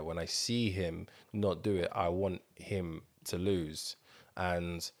don't care. When I see him not do it, I want him to lose.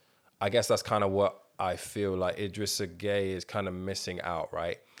 And I guess that's kind of what I feel like Idrissa Gueye is kind of missing out,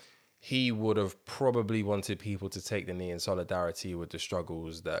 right? He would have probably wanted people to take the knee in solidarity with the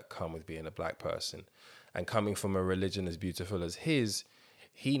struggles that come with being a black person. And coming from a religion as beautiful as his,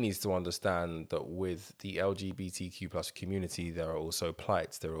 he needs to understand that with the LGBTQ plus community, there are also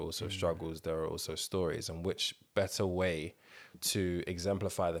plights, there are also struggles, there are also stories. And which better way to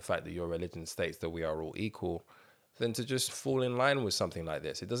exemplify the fact that your religion states that we are all equal than to just fall in line with something like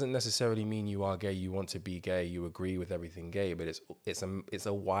this? It doesn't necessarily mean you are gay, you want to be gay, you agree with everything gay, but it's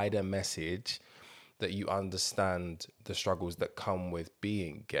a wider message that you understand the struggles that come with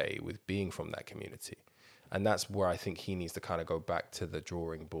being gay, with being from that community. And that's where I think he needs to kind of go back to the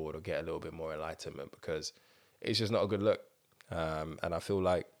drawing board or get a little bit more enlightenment, because it's just not a good look. And I feel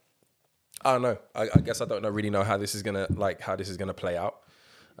like, I don't know. I guess I don't really know how this is gonna play out.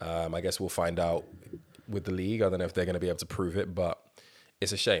 I guess we'll find out with the league. I don't know if they're gonna be able to prove it, but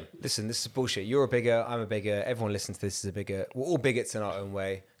it's a shame. Listen, this is bullshit. You're a bigot. I'm a bigot. Everyone listens to this is a bigot. We're all bigots in our own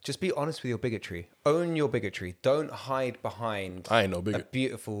way. Just be honest with your bigotry. Own your bigotry. Don't hide behind I ain't no a bigot.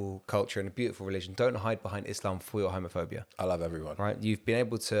 beautiful culture and a beautiful religion. Don't hide behind Islam for your homophobia. I love everyone. Right? You've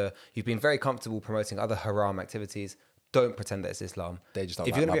been very comfortable promoting other haram activities. Don't pretend that it's Islam. They just don't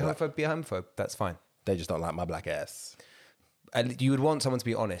If like you're going to my be a homophobe, be a homophobe. That's fine. They just don't like my black ass. And you would want someone to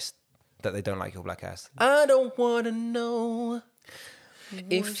be honest that they don't like your black ass. I don't want to know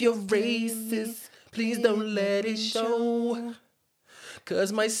if you're racist. Please don't let it show.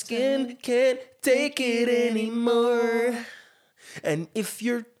 'Cause my skin can't take it anymore. And if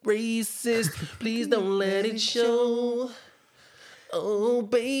you're racist, please don't let it show. Oh,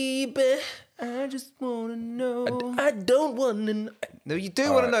 baby, I just want to know. I don't want to know. No, you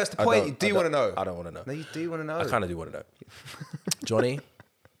do want to know. That's the point. You do want to know. I don't want to know. No, you do want to know. I kind of do want to know. Johnny,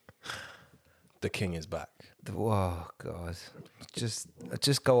 the king is back. Oh, God.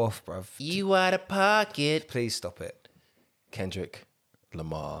 Just go off, bruv. You out of pocket. Please stop it. Kendrick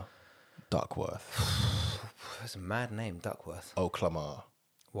Lamar Duckworth. That's a mad name, Duckworth. Oak Lamar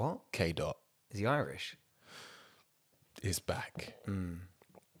What? K. Dot Is he Irish? is back.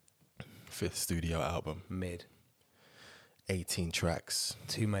 5th studio album. Mid. 18 tracks.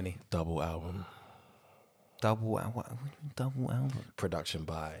 Too many. Double album. Double album. Production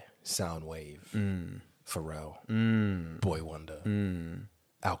by Soundwave. Pharrell. Boy Wonder.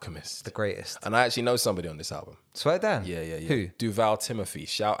 Alchemist. The greatest. And I actually know somebody on this album. Swear down. Yeah. Who? Duval Timothy.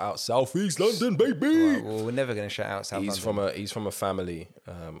 Shout out Southeast London, baby. Well, we're never going to shout out South London. He's from a family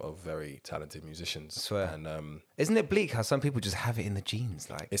of very talented musicians. Swear. And Isn't it bleak how some people just have it in the genes?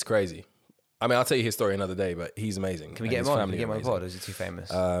 Like, it's crazy. I mean, I'll tell you his story another day, but he's amazing. can we get him on? Can we get him on the pod? Or is he too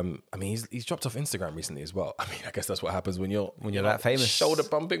famous? I mean, he's dropped off Instagram recently as well. I mean, I guess that's what happens when you're that famous. Shoulder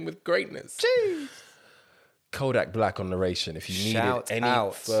bumping with greatness. Jeez. Kodak Black on narration. If you needed Shout any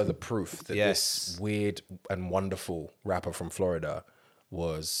out. further proof that Yes. this weird and wonderful rapper from Florida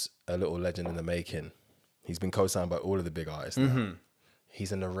was a little legend in the making, he's been co-signed by all of the big artists now.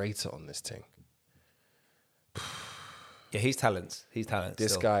 He's a narrator on this thing. Yeah, he's talent. This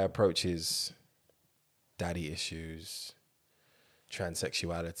still. guy approaches daddy issues,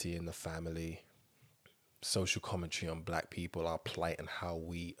 transsexuality in the family, social commentary on black people, our plight and how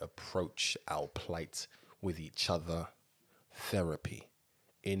we approach our plight with each other, therapy,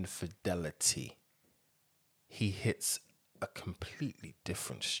 infidelity. He hits a completely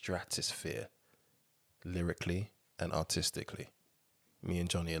different stratosphere lyrically and artistically. Me and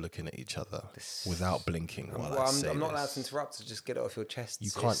Johnny are looking at each other without blinking while I say I'm not allowed this. to interrupt, so just get it off your chest. You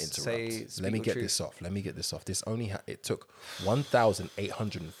can't interrupt. Let me get this off. This only it took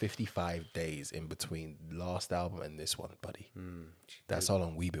 1,855 days in between last album and this one, buddy. That's how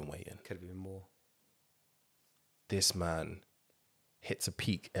long we've been waiting. Could have been more. This man hits a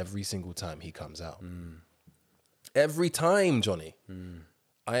peak every single time he comes out. Every time, Johnny.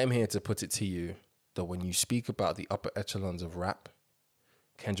 I am here to put it to you that when you speak about the upper echelons of rap,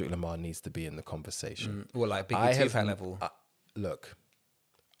 Kendrick Lamar needs to be in the conversation. Well, like Biggie Tupac level. Look,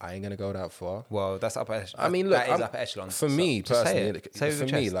 I ain't gonna go that far. Well, that's upper echelon. I mean, look, that is upper echelon. For me just say personally, it. Say it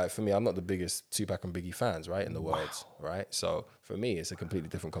with your chest. for me, I'm not the biggest Tupac and Biggie fans, right, in the world, right? So for me, it's a completely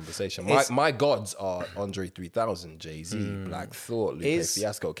different conversation. My gods are Andre 3000, Jay-Z, Black Thought, Lupe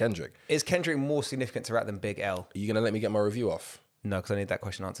Fiasco, Kendrick. Is Kendrick more significant to rap than Big L? Are you gonna let me get my review off? No, because I need that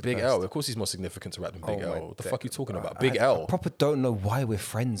question answered Big first. L, of course he's more significant to rap than Big Oh my L. What the God. fuck are you talking about? Big L. I proper don't know why we're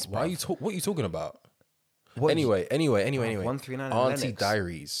friends, bro. What are you talking about? What- Anyway. 139 and Auntie Lennox.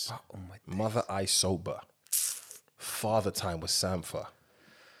 Diaries. Oh my days. Mother I Sober. Father Time with Sampha.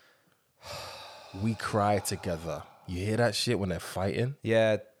 We Cry Together. You hear that shit when they're fighting?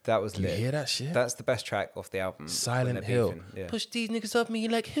 Yeah, that was You lit. hear that shit? That's the best track off the album. when Silent they're Hill. beefing. Yeah. Push these niggas up me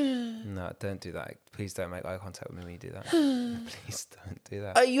like, No, don't do that. Please don't make eye contact with me when you do that. Please don't do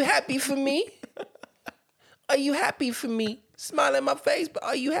that. are you happy for me? Are you happy for me? Smile in my face, but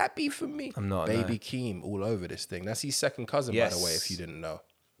are you happy for me? I'm not, Baby no. Keem all over this thing. That's his second cousin, by Yes. the way, if you didn't know.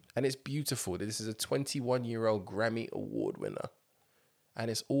 And it's beautiful. This is a 21-year-old Grammy Award winner. And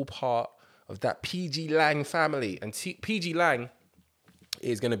it's all part of that PG Lang family. And PG Lang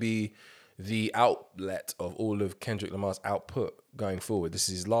is going to be the outlet of all of Kendrick Lamar's output going forward. This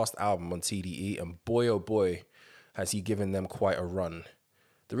is his last album on TDE. And boy, oh boy, has he given them quite a run.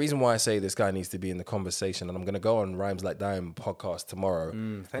 The reason why I say this guy needs to be in the conversation, and I'm going to go on Rhymes Like Dime podcast tomorrow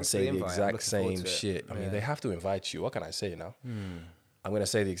and say the exact same shit. I mean, they have to invite you. What can I say now? I'm going to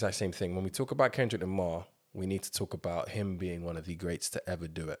say the exact same thing. When we talk about Kendrick Lamar, we need to talk about him being one of the greats to ever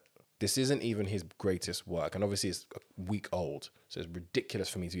do it. This isn't even his greatest work. And obviously it's a week old. So it's ridiculous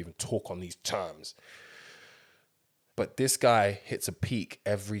for me to even talk on these terms. But this guy hits a peak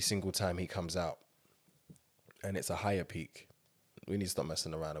every single time he comes out. And it's a higher peak. We need to stop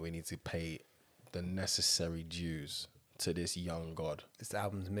messing around and we need to pay the necessary dues to this young god. This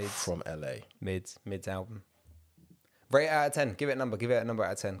album's mids. From LA. Mids album. Rate it out of 10. Give it a number. Give it a number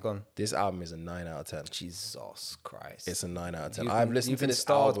out of 10. Go on. This album is a 9 out of 10. Jesus Christ. It's a 9 out of 10. You've been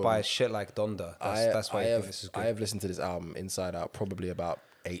starred by shit like Donda. That's why I think this is good. I have listened to this album inside out probably about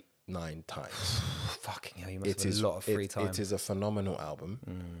 8-9 times. Fucking hell, you must have a lot of free time. It is a phenomenal album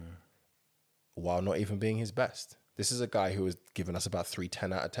while not even being his best. This is a guy who has given us about 3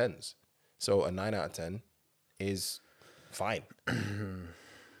 10 out of 10s. So a 9 out of 10 is fine.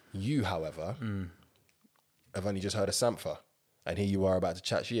 You, however, have only just heard of Sampha, and here you are about to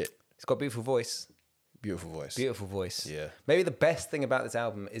chat shit. He's got a beautiful voice. Beautiful voice. Beautiful voice. Yeah. Maybe the best thing about this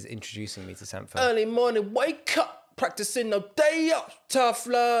album is introducing me to Sampha. Early morning, wake up, practicing no day up, tough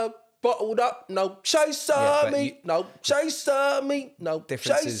love, bottled up, no chaser me, no chaser me, no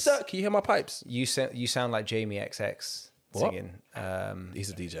chaser. Can you hear my pipes? You sound like Jamie XX singing. He's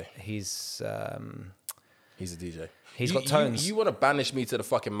a DJ. He's a DJ. He's got tones. You want to banish me to the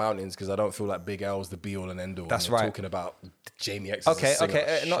fucking mountains because I don't feel like Big L's the be all and end all. That's right. Talking about Jamie X. Okay.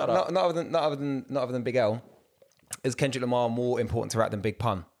 Not other than Big L. Is Kendrick Lamar more important to rap than Big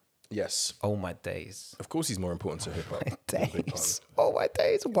Pun? Yes. Oh my days. Of course, he's more important to hip hop. Oh my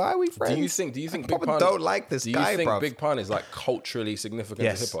days. Why are we friends? Do you think Big Pun don't like this guy? Do you think bruv? Big Pun is like culturally significant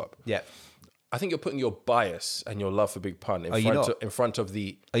to hip hop? Yeah. I think you're putting your bias and your love for Big Pun in front of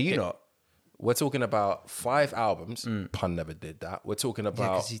the. Are you not? We're talking about 5 albums. Pun never did that. We're talking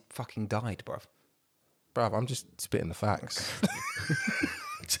about... because he fucking died, bruv. Bruv, I'm just spitting the facts.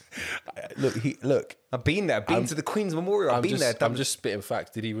 Okay. Look. I've been there. I've been to the Queen's Memorial. I've been there. I'm just spitting facts.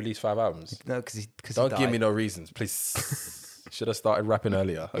 Did he release 5 albums? No, because he Don't give me no reasons, please. Should have started rapping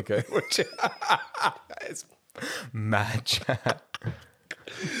earlier, okay? It's mad chat.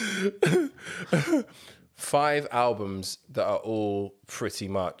 5 albums that are all pretty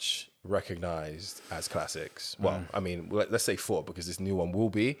much recognized as classics. Well, I mean, let's say 4 because this new one will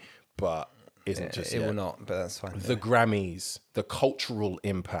be, but isn't just yet. It will not, but that's fine. The Grammys, the cultural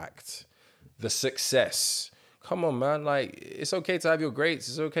impact, the success. Come on, man. Like, it's okay to have your greats.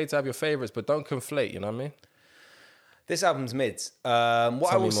 It's okay to have your favorites, but don't conflate, you know what I mean? This album's mids.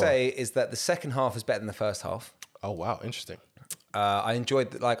 What I will say is that the second half is better than the first half. Oh, wow. Interesting. I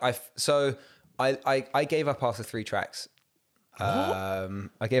enjoyed, I gave up after 3 tracks.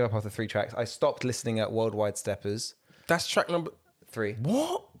 I gave up after 3 tracks. I stopped listening at Worldwide Steppers. That's track number 3.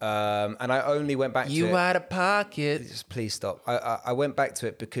 What? And I only went back to it. You out of pocket. Just please stop. I went back to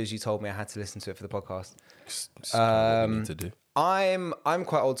it because you told me I had to listen to it for the podcast. What we need to do. I'm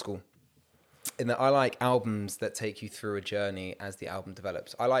quite old school in that I like albums that take you through a journey as the album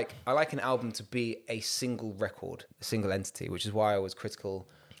develops. I like an album to be a single record, a single entity, which is why I was critical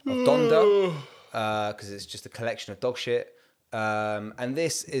of Donda, because it's just a collection of dog shit. And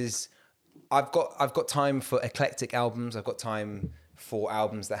this is, I've got time for eclectic albums. I've got time for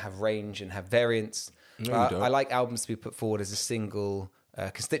albums that have range and have variance. No, you don't. I like albums to be put forward as a single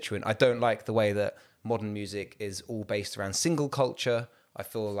constituent. I don't like the way that modern music is all based around single culture. I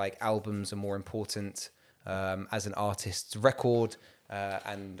feel like albums are more important as an artist's record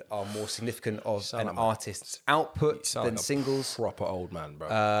and are more significant of an artist's output than singles. Proper old man, bro.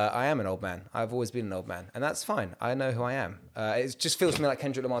 I am an old man. I've always been an old man, and that's fine. I know who I am. It just feels to me like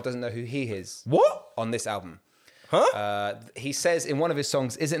Kendrick Lamar doesn't know who he is. What? On this album. Huh? He says in one of his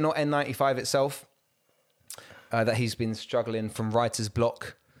songs, is it not N95 itself? That he's been struggling from writer's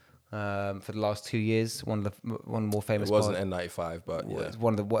block for the last 2 years. One of the more famous. It wasn't N95, but yeah, it's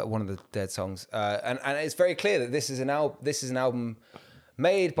one of the dead songs. And it's very clear that this is an album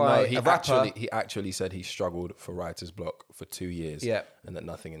made by a rapper. He actually said he struggled for writer's block for 2 years. Yeah. And that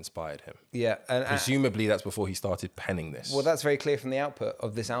nothing inspired him. Yeah. And presumably that's before he started penning this. Well, that's very clear from the output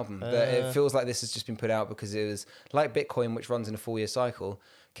of this album. That it feels like this has just been put out because it was like Bitcoin, which runs in a 4-year cycle.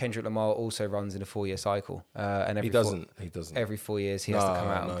 Kendrick Lamar also runs in a 4-year cycle, and He doesn't. He doesn't. Every 4 years he has to come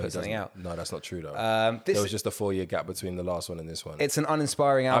out and he put something doesn't. out. No, that's not true though. This, There was just a 4-year gap between the last one and this one. it's an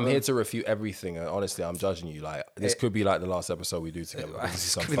uninspiring album. I'm here to refute everything. And honestly, I'm judging you. Like this could be like the last episode we do together. This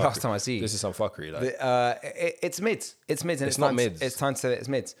is some could be the last time I see you. This is some fuckery. Like It's mids. It's mids. And It's not time mids. It's time to say it's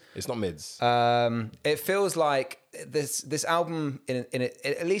mids. it's not mids. It feels like this album,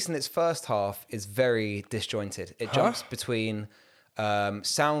 at least in its first half, is very disjointed. It jumps between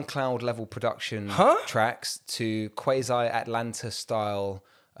SoundCloud level production tracks to quasi Atlanta style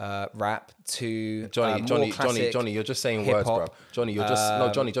rap to Johnny, you're just saying words, bro. Johnny, you're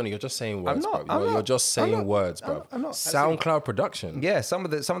just saying words, bro. You're just saying words, bro. I'm not. SoundCloud production. Yeah, some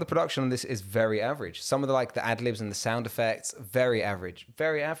of the production on this is very average. Some of the ad libs and the sound effects, very average,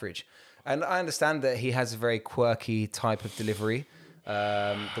 very average. And I understand that he has a very quirky type of delivery.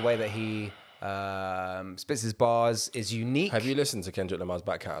 The way that he spits his bars is unique. Have you listened to Kendrick Lamar's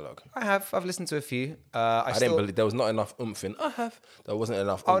back catalogue? I have. I've listened to a few. I didn't believe there was not enough oomph in. There wasn't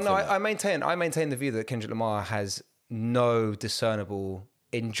enough. Oh oomph no, in that. I maintain the view that Kendrick Lamar has no discernible,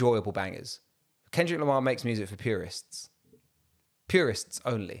 enjoyable bangers. Kendrick Lamar makes music for purists. Purists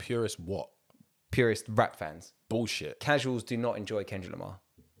only. Purist what? Purist rap fans. Bullshit. Casuals do not enjoy Kendrick Lamar.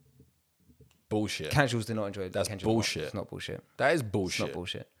 Bullshit. Casuals do not enjoy That's Kendrick bullshit. Lamar. It's not bullshit. That is It's bullshit. not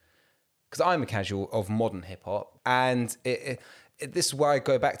bullshit. Because I'm a casual of modern hip hop, and this is where I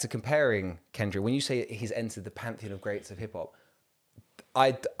go back to comparing Kendrick. When you say he's entered the pantheon of greats of hip hop,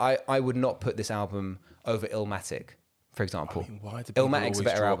 I would not put this album over Illmatic, for example. Why do people Illmatic's a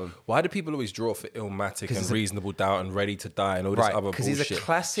better album. Why do people always draw for Illmatic and Reasonable Doubt and Ready to Die and all this Right, other 'cause bullshit? he's a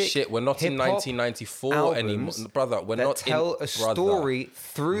classic Shit, we're not in hip-hop 1994 anymore, albums brother. We're that not tell in, a story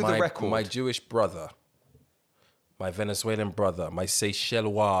through the record. My Jewish brother, my Venezuelan brother, my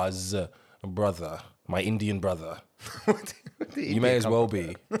Seychellois brother, my Indian brother. You may as well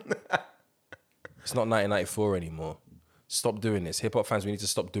be. It's not 1994 anymore. Stop doing this. Hip hop fans, we need to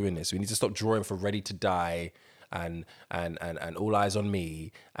stop doing this. We need to stop drawing for Ready to Die and All Eyes on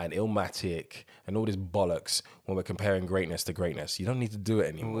Me and Illmatic and all this bollocks when we're comparing greatness to greatness. You don't need to do it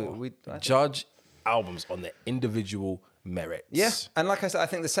anymore. Judge albums on their individual merits. Yeah, and like I said, I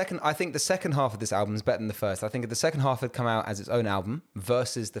think the second half of this album is better than the first. I think if the second half had come out as its own album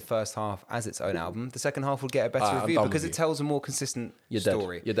versus the first half as its own album, the second half would get a better I'm review done because with it you. tells a more consistent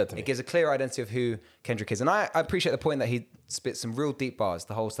story. You're dead to me. It gives a clear identity of who Kendrick is, and I appreciate the point that he spits some real deep bars.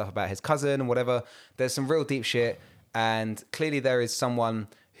 The whole stuff about his cousin and whatever. There's some real deep shit, and clearly there is someone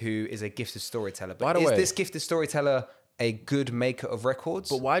who is a gifted storyteller. But By the is way- this gifted storyteller a good maker of records?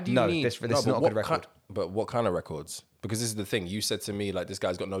 But why do you need... this is but not a what good record. But what kind of records? Because this is the thing. You said to me, like, this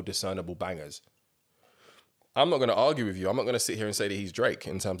guy's got no discernible bangers. I'm not going to argue with you. I'm not going to sit here and say that he's Drake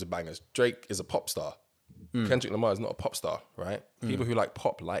in terms of bangers. Drake is a pop star. Kendrick Lamar is not a pop star, right? People who like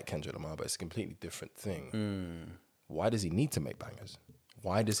pop like Kendrick Lamar, but it's a completely different thing. Why does he need to make bangers?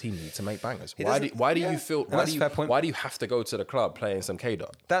 Why does he need to make bangers? Why do you feel? Why that's do a fair point. Why do you have to go to the club playing some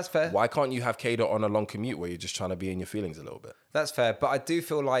K-Dot? That's fair. Why can't you have K-Dot on a long commute where you're just trying to be in your feelings a little bit? That's fair, but I do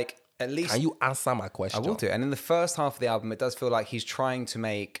feel like at least Can you answer my question? I will do. And in the first half of the album, it does feel like he's trying to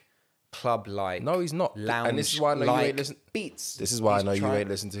make club-like. No, he's not. Lounge. And this is why I know you ain't listen. Beats. This is why I He's know you trying- ain't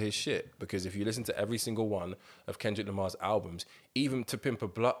listened to his shit. Because if you listen to every single one of Kendrick Lamar's albums, even To Pimp a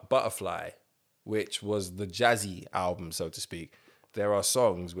Butterfly, which was the jazzy album, so to speak, there are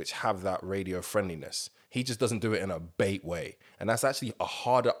songs which have that radio friendliness. He just doesn't do it in a bait way. And that's actually a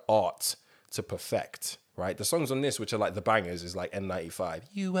harder art to perfect, right? The songs on this, which are like the bangers, is like N95.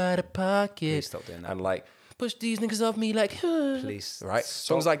 You out of pocket. Please stop doing that. And like, push these niggas off me like, Please right? stop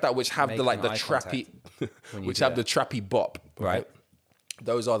Songs like that, which have the making the eye trappy, when you which do have that. the trappy bop, right? Right.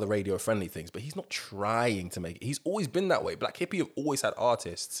 Those are the radio friendly things, but he's not trying to make it. He's always been that way. Black Hippie have always had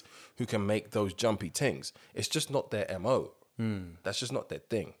artists who can make those jumpy things. It's just not their MO. That's just not their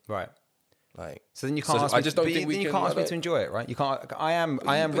thing. Right. Like, So then you can't ask me. I just don't but think we you can. can't ask me I to don't- enjoy it, right? You can't. I am but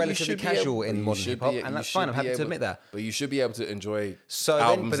you relatively should be casual able- in you modern should hip hop, be- and you that's should fine. I'm be happy to able- admit that. But you should be able to enjoy So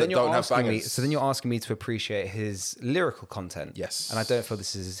albums then that don't have asking me. bangers. So then you're asking me to appreciate his lyrical content. Yes. And I don't feel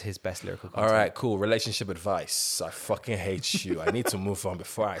this is his best lyrical All content. right, cool. Relationship advice. I fucking hate you. I need to move on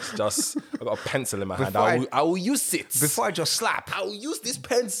before I just. I got a pencil in my hand. Before I will use it. Before I just slap. I will use this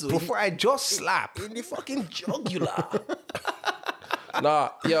pencil. Before I just slap. in the fucking jugular. Nah,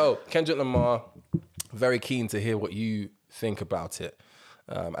 yo, Kendrick Lamar, very keen to hear what you think about it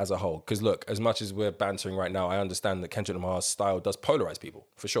as a whole. Because look, as much as we're bantering right now, I understand that Kendrick Lamar's style does polarize people,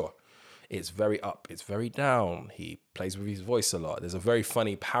 for sure. It's very up, it's very down. He plays with his voice a lot. There's a very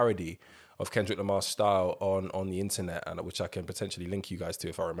funny parody of Kendrick Lamar's style on the internet, and which I can potentially link you guys to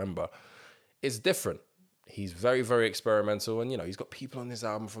if I remember. It's different. He's very, very experimental, and he's got people on this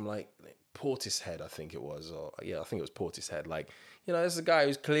album from like Portishead, I think it was, I think it was Portishead. Like, this is a guy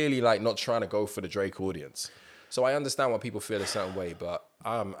who's clearly like not trying to go for the Drake audience. So I understand why people feel a certain way, but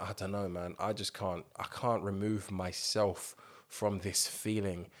I don't know, man. I can't remove myself from this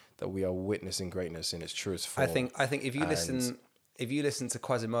feeling that we are witnessing greatness in its truest form. I think if you listen to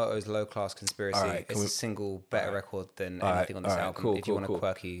Quasimodo's Low Class Conspiracy, it's a single better record than anything on this album. Cool, if you want a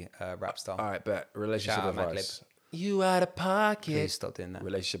quirky rap style. All right, bet. Relationship Shout out, advice. You out of pocket. Please stop doing that.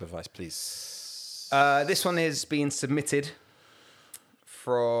 Relationship advice, please. This one is being submitted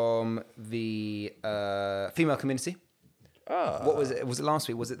from the female community. What was it? Was it last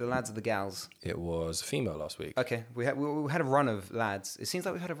week? Was it the lads or the gals? It was female last week. Okay, we had a run of lads. It seems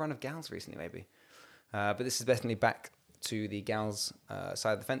like we've had a run of gals recently, maybe. But this is definitely back to the gals'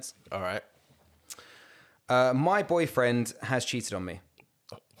 side of the fence. All right. My boyfriend has cheated on me.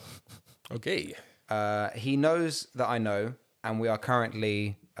 Okay. He knows that I know, and we are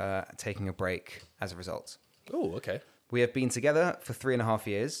currently taking a break as a result. Oh, okay. We have been together for 3.5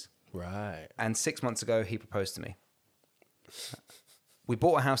 years. Right. And 6 months ago, he proposed to me. We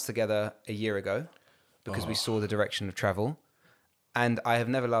bought a house together a year ago because we saw the direction of travel, and I have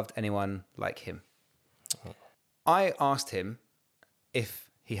never loved anyone like him. I asked him if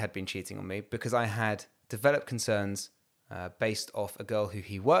he had been cheating on me because I had developed concerns based off a girl who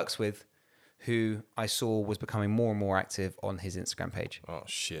he works with, who I saw was becoming more and more active on his Instagram page. Oh,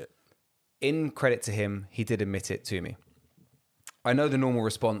 shit. In credit to him, he did admit it to me. I know the normal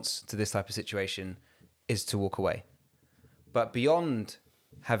response to this type of situation is to walk away. But beyond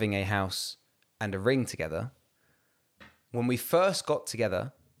having a house and a ring together, when we first got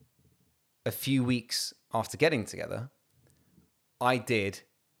together, a few weeks after getting together, I did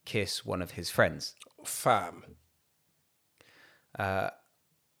kiss one of his friends. Fam.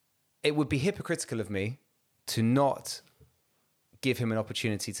 It would be hypocritical of me to not give him an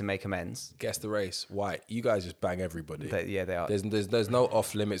opportunity to make amends. Guess the race. White. You guys just bang everybody. They are. There's no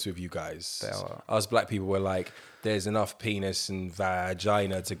off limits with you guys. They are. Us black people were like, there's enough penis and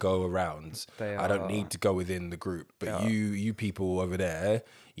vagina to go around. I don't need to go within the group. But you people over there,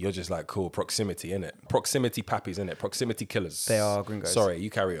 you're just like, cool, proximity, innit? Proximity pappies, innit? Proximity killers. They are gringos. Sorry,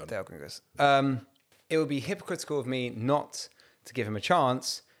 you carry on. They are gringos. It would be hypocritical of me not to give him a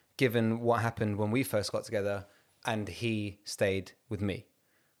chance, given what happened when we first got together and he stayed with me.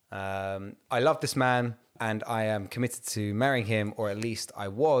 I love this man and I am committed to marrying him, or at least I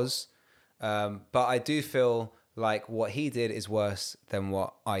was. But I do feel like what he did is worse than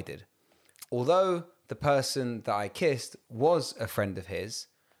what I did. Although the person that I kissed was a friend of his,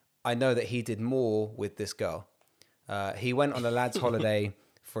 I know that he did more with this girl. He went on a lad's holiday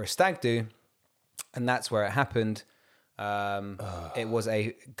for a stag do, and that's where it happened. It was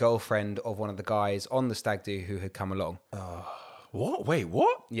a girlfriend of one of the guys on the stag do who had come along. What? Wait,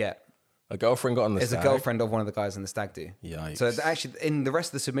 what? Yeah. A girlfriend got on the It's stag? a girlfriend of one of the guys on the stag do. Yikes. So actually, in the rest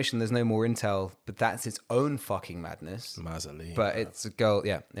of the submission, there's no more intel, but that's its own fucking madness. Mazzoli. But it's a girl.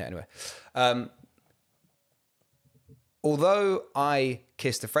 Yeah. Anyway. Although I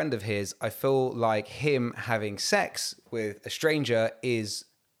kissed a friend of his, I feel like him having sex with a stranger is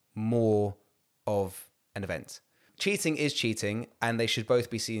more of an event. Cheating is cheating, and they should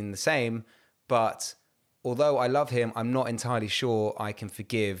both be seen the same. But although I love him, I'm not entirely sure I can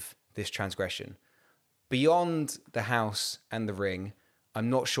forgive this transgression. Beyond the house and the ring,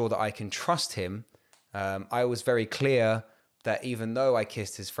 I'm not sure that I can trust him. I was very clear that even though I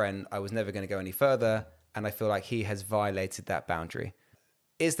kissed his friend, I was never going to go any further, and I feel like he has violated that boundary.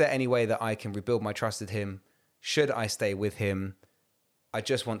 Is there any way that I can rebuild my trust with him? Should I stay with him? I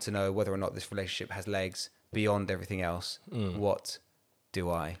just want to know whether or not this relationship has legs beyond everything else. What do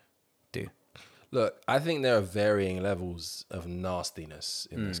I do? Look, I think there are varying levels of nastiness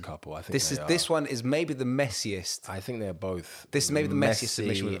in this couple. I think This one is maybe the messiest. I think they're both. This is maybe the messiest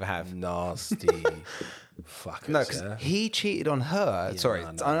submission we've ever had. Nasty fuckers. No, because he cheated on her. Sorry,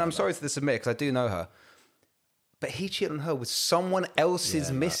 I'm sorry to submit because I do know her. But he cheated on her with someone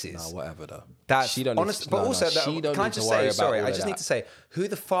else's missus. No, whatever though. That's she don't honest. need, but no, also, she don't can I need just to worry say, about sorry, all I of just that. need to say, who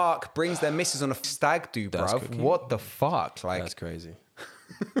the fuck brings their missus on a stag do, That's bruv? cookie. What the fuck? Like, That's crazy.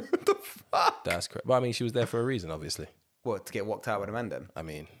 what the fuck? That's crazy. Well, I mean, she was there for a reason, obviously. What, to get walked out with a man then? I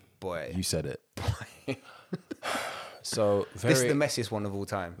mean, Boy. you said it. So This is the messiest one of all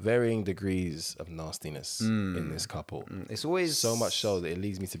time. varying degrees of nastiness in this couple. It's always... So much so that it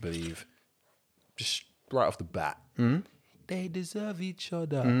leads me to believe, just right off the bat, they deserve each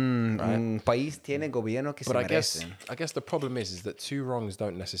other. Right? País tiene gobierno que se But merecen. I guess the problem is that two wrongs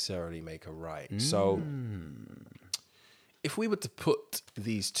don't necessarily make a right. So if we were to put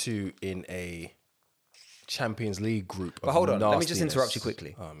these two in a Champions League group. But hold on, let me just interrupt you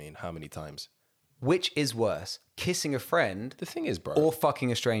quickly. I mean, how many times? Which is worse, kissing a friend The thing is, bro. or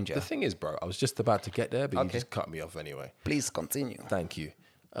fucking a stranger? The thing is, bro. I was just about to get there, but you Okay. just cut me off anyway. Please continue. Thank you.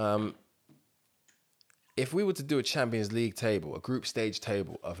 If we were to do a Champions League table, a group stage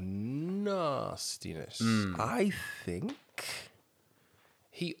table of nastiness, I think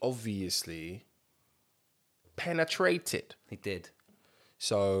he obviously penetrated. He did.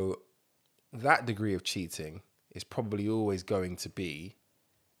 So that degree of cheating is probably always going to be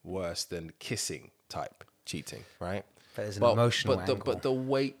worse than kissing type cheating, right? But there's an emotional angle. But the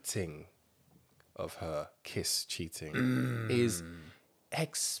weighting of her kiss cheating is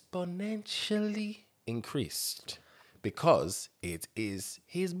exponentially increased because it is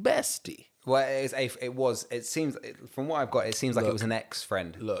his bestie. Well, it seems, from what I've got, it seems like it was an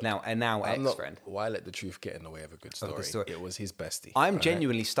ex-friend. Look, now ex-friend. Why let the truth get in the way of a good story? It was his bestie. I'm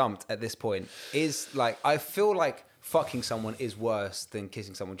genuinely stumped at this point. I feel like fucking someone is worse than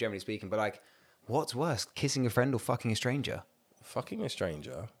kissing someone, generally speaking. But like, what's worse, kissing a friend or fucking a stranger? Fucking a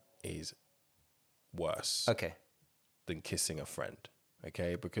stranger is worse Okay. than kissing a friend.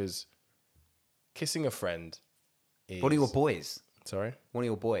 Okay, because kissing a friend is... What are your boys? Sorry? One of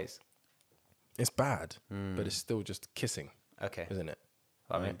your boys. It's bad, but it's still just kissing, Okay. isn't it?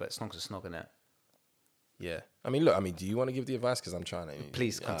 I mean, but snog's a snog, innit? Yeah. I mean, look, do you want to give the advice? Because I'm trying to...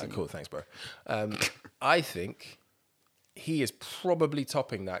 Please continue. Cool, thanks, bro. I think he is probably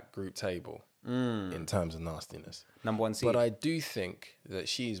topping that group table in terms of nastiness. Number one seed. But I do think that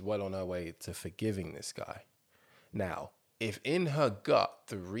she's well on her way to forgiving this guy. Now, if in her gut,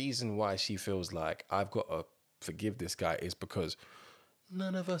 the reason why she feels like I've got to forgive this guy is because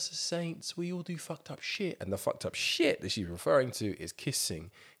none of us are saints, we all do fucked up shit, and the fucked up shit that she's referring to is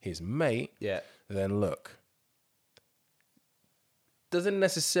kissing his mate, then look, doesn't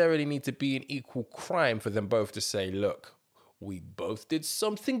necessarily need to be an equal crime for them both to say, look, we both did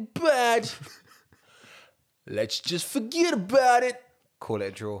something bad. Let's just forget about it. Call it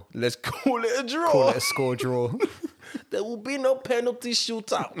a draw. Let's call it a draw. Call it a score draw. There will be no penalty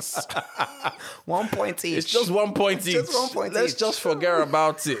shootouts. 1 point each. It's just 1 point each. Just 1 point Let's each. just forget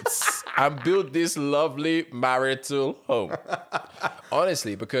about it and build this lovely marital home.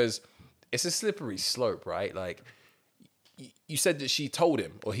 Honestly, because it's a slippery slope, right? Like, you said that she told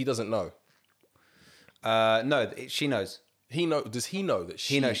him, or he doesn't know. No, she knows. Does he know that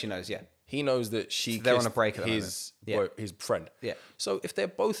she... She knows, yeah. He knows that she So they're on kissed a break at the his, moment. his friend. Yeah. So if they're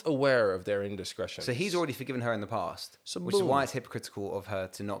both aware of their indiscretion... So he's already forgiven her in the past, So which is boom. why it's hypocritical of her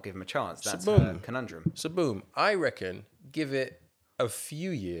to not give him a chance. That's boom. her conundrum. So boom, I reckon give it a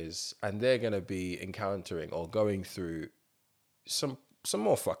few years and they're going to be encountering or going through some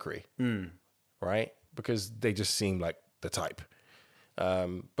more fuckery, right? Because they just seem like the type.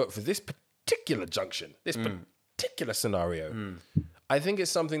 But for this particular junction, this particular scenario, I think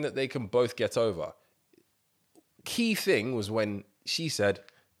it's something that they can both get over. Key thing was when she said,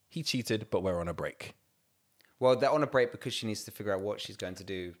 he cheated, but we're on a break. Well, they're on a break because she needs to figure out what she's going to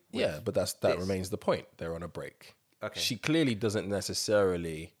do. Yeah, but that remains the point. They're on a break. Okay. She clearly doesn't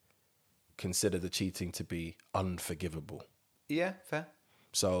necessarily consider the cheating to be unforgivable. Yeah, fair.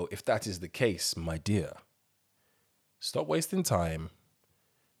 So if that is the case, my dear, stop wasting time.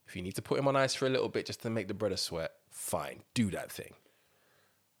 If you need to put him on ice for a little bit just to make the brother sweat, fine, do that thing.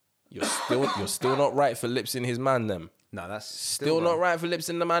 You're still not right for lips in his man them. No, that's Still not right for lips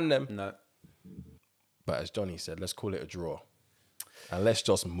in the man them. No. But as Johnny said, let's call it a draw. And let's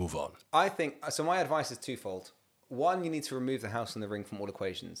just move on. I think, so my advice is twofold. One, you need to remove the house and the ring from all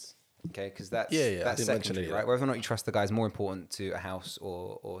equations. Okay, because that's I didn't mention secondary, it right? yet. Whether or not you trust the guy is more important to a house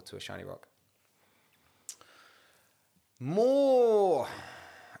or to a shiny rock. More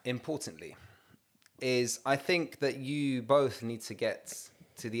importantly, is I think that you both need to get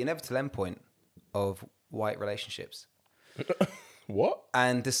to the inevitable endpoint of white relationships What?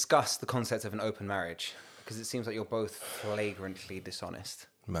 and discuss the concept of an open marriage, because it seems like you're both flagrantly dishonest.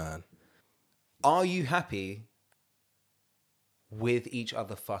 Man. Are you happy with each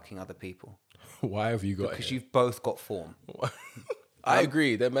other fucking other people? Why have you got Because here? you've both got form. I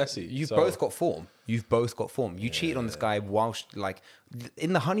agree, they're messy. You've so- both got form. You've both got form. You cheated on this guy whilst, like,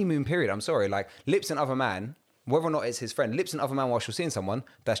 in the honeymoon period. I'm sorry, like, lips and other man, whether or not it's his friend, lips and other man whilst you're seeing someone,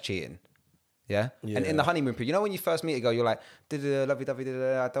 that's cheating. Yeah? And in the honeymoon period, you know when you first meet a girl, you're like, lovey-dovey,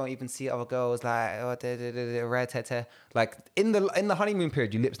 I don't even see other girls, like, red tete. Like, in the honeymoon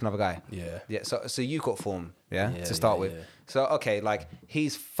period, you lips another guy. Yeah. Yeah, so you got form, to start with. yeah. So, okay, like,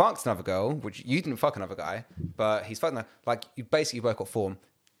 he's fucked another girl, which you didn't fuck another guy, but he's fucked another, like, you basically both got form.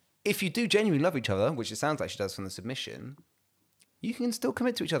 If you do genuinely love each other, which it sounds like she does from the submission, you can still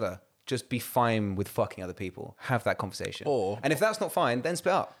commit to each other. just be fine with fucking other people. Have that conversation. And if that's not fine, then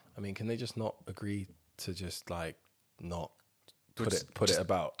split up. I mean, can they just not agree to just like not put it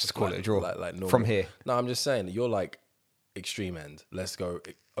about? Just call like, it a draw like normal. from here. No, I'm just saying you're like extreme end. Let's go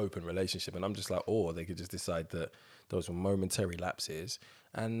open relationship, and I'm just like, or they could just decide that those were momentary lapses,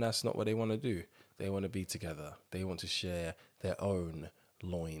 and that's not what they want to do. They want to be together. They want to share their own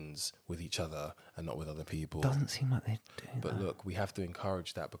loins with each other and not with other people. Doesn't seem like they do. But look, we have to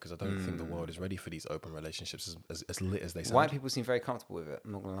encourage that because I don't think the world is ready for these open relationships as lit as they sound. White people seem very comfortable with it.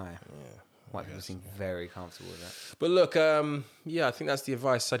 I'm not gonna lie. White people seem very comfortable with that. But look, yeah, I think that's the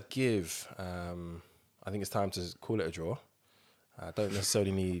advice I'd give. I think it's time to call it a draw. I don't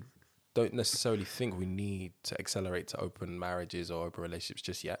necessarily think we need to accelerate to open marriages or open relationships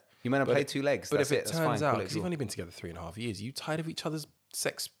just yet. You meant to play two legs. But That's if it That's turns fine. out, Call it a because you've draw. only been together 3.5 years, you tired of each other's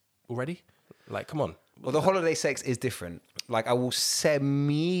sex already? Like, come on. Well, the holiday sex is different. Like, I will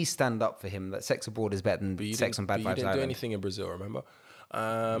stand up for him that sex abroad is better than sex on Bad Vibes You didn't do Island. anything in Brazil, remember?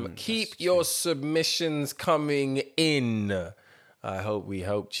 Keep your submissions coming in. I hope we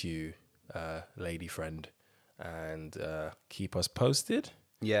helped you, lady friend, and keep us posted.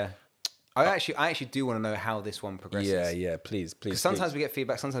 Yeah. I actually do want to know how this one progresses. Yeah, please. Sometimes we get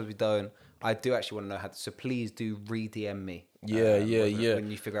feedback, sometimes we don't. I do actually want to know how. So please do re-DM me. Yeah.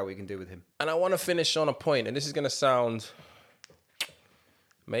 When you figure out what you can do with him. And I want to finish on a point, and this is going to sound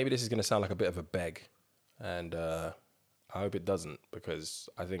like a bit of a beg, and I hope it doesn't, because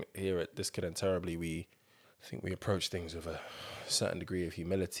I think here at This Kid and Terribly, we approach things with a certain degree of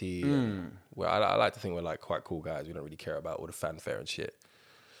humility. Well, I like to think we're like quite cool guys. We don't really care about all the fanfare and shit.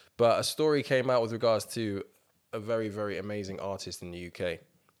 But a story came out with regards to a very, very amazing artist in the UK.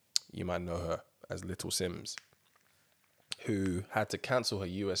 You might know her as Little Sims, who had to cancel her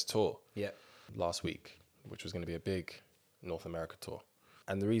US tour last week, which was going to be a big North America tour.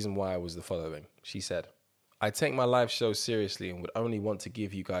 And the reason why was the following. She said, "I take my live show seriously and would only want to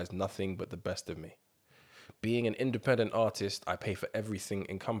give you guys nothing but the best of me. Being an independent artist, I pay for everything,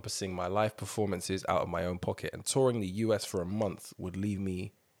 encompassing my live performances out of my own pocket, and touring the US for a month would leave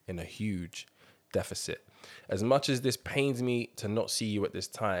me in a huge deficit. As much as this pains me to not see you at this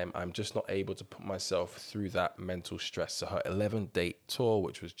time, I'm just not able to put myself through that mental stress." So her 11-date tour,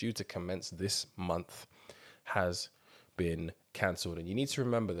 which was due to commence this month, has been cancelled. And you need to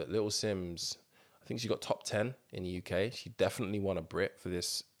remember that Little Sims, I think she got top 10 in the UK. She definitely won a Brit for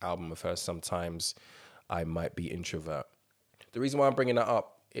this album of hers, Sometimes I Might Be Introvert. The reason why I'm bringing that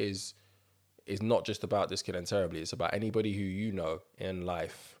up is not just about This Kid and Terribly. It's about anybody who you know in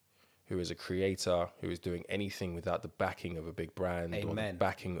life who is a creator, who is doing anything without the backing of a big brand or the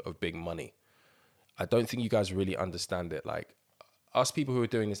backing of big money. I don't think you guys really understand it. Like, us people who are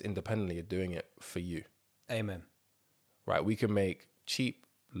doing this independently are doing it for you. Amen. Right? We can make cheap,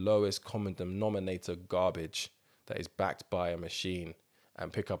 lowest common denominator garbage that is backed by a machine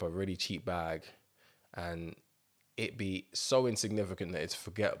and pick up a really cheap bag and it be so insignificant that it's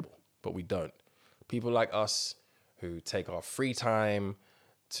forgettable, but we don't. People like us who take our free time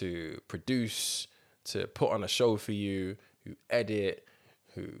to produce, to put on a show for you, who edit,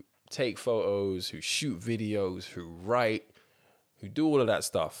 who take photos, who shoot videos, who write, who do all of that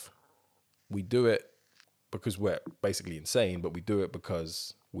stuff. We do it because we're basically insane, but we do it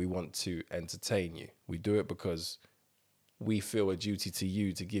because we want to entertain you. We do it because we feel a duty to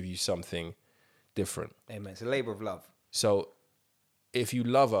you to give you something different. Amen. It's a labor of love. So if you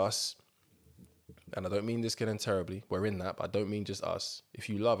love us, and I don't mean This Kid and Terribly, we're in that, but I don't mean just us. If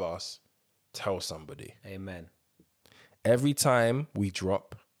you love us, tell somebody. Amen. Every time we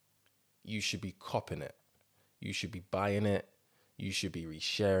drop, you should be copping it. You should be buying it. You should be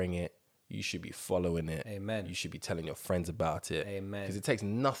resharing it. You should be following it. Amen. You should be telling your friends about it. Amen. Because it takes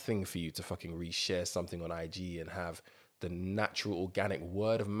nothing for you to fucking reshare something on IG and have the natural, organic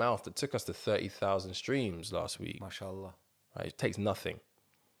word of mouth that took us to 30,000 streams last week. MashaAllah. Right? It takes nothing.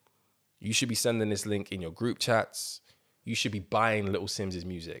 You should be sending this link in your group chats. You should be buying Little Sims'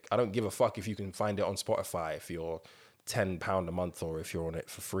 music. I don't give a fuck if you can find it on Spotify if you're £10 a month or if you're on it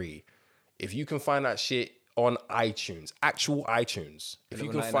for free. If you can find that shit on iTunes, actual iTunes, if you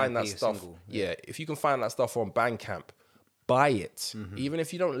can find that stuff, if you can find that stuff on Bandcamp, buy it. Even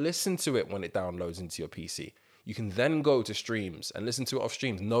if you don't listen to it when it downloads into your PC, you can then go to streams and listen to it off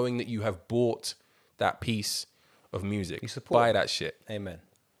streams, knowing that you have bought that piece of music. You support. Buy that shit. Amen.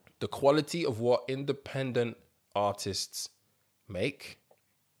 The quality of what independent artists make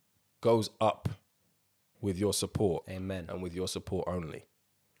goes up with your support. Amen. And with your support only.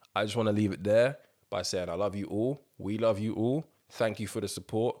 I just want to leave it there by saying I love you all. We love you all. Thank you for the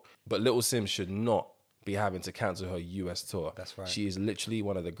support. But Little Sims should not be having to cancel her US tour. That's right. She is literally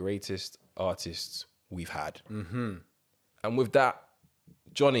one of the greatest artists we've had. Mm-hmm. And with that,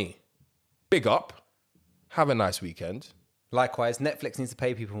 Johnny, big up. Have a nice weekend. Likewise, Netflix needs to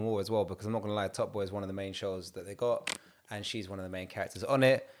pay people more as well, because I'm not going to lie, Top Boy is one of the main shows that they got, and she's one of the main characters on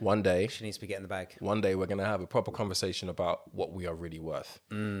it. One day, She needs to be getting the bag. we're going to have a proper conversation about what we are really worth.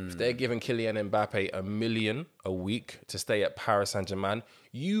 If they're giving Kylian Mbappe $1 million a week to stay at Paris Saint-Germain,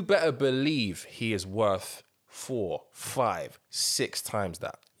 you better believe he is worth 4, 5, 6 times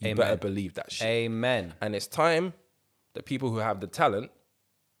that. You Amen. better believe that shit. Amen. And it's time that people who have the talent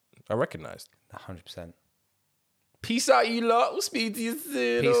are recognized. 100%. Peace out, you lot. We'll speak to you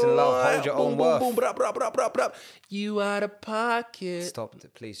soon. Peace and love. alright? Hold your Boom, own boom, worth. boom, brap, brap, brap, brap, brap. You out of pocket. Stop.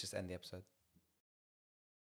 Please just end the episode.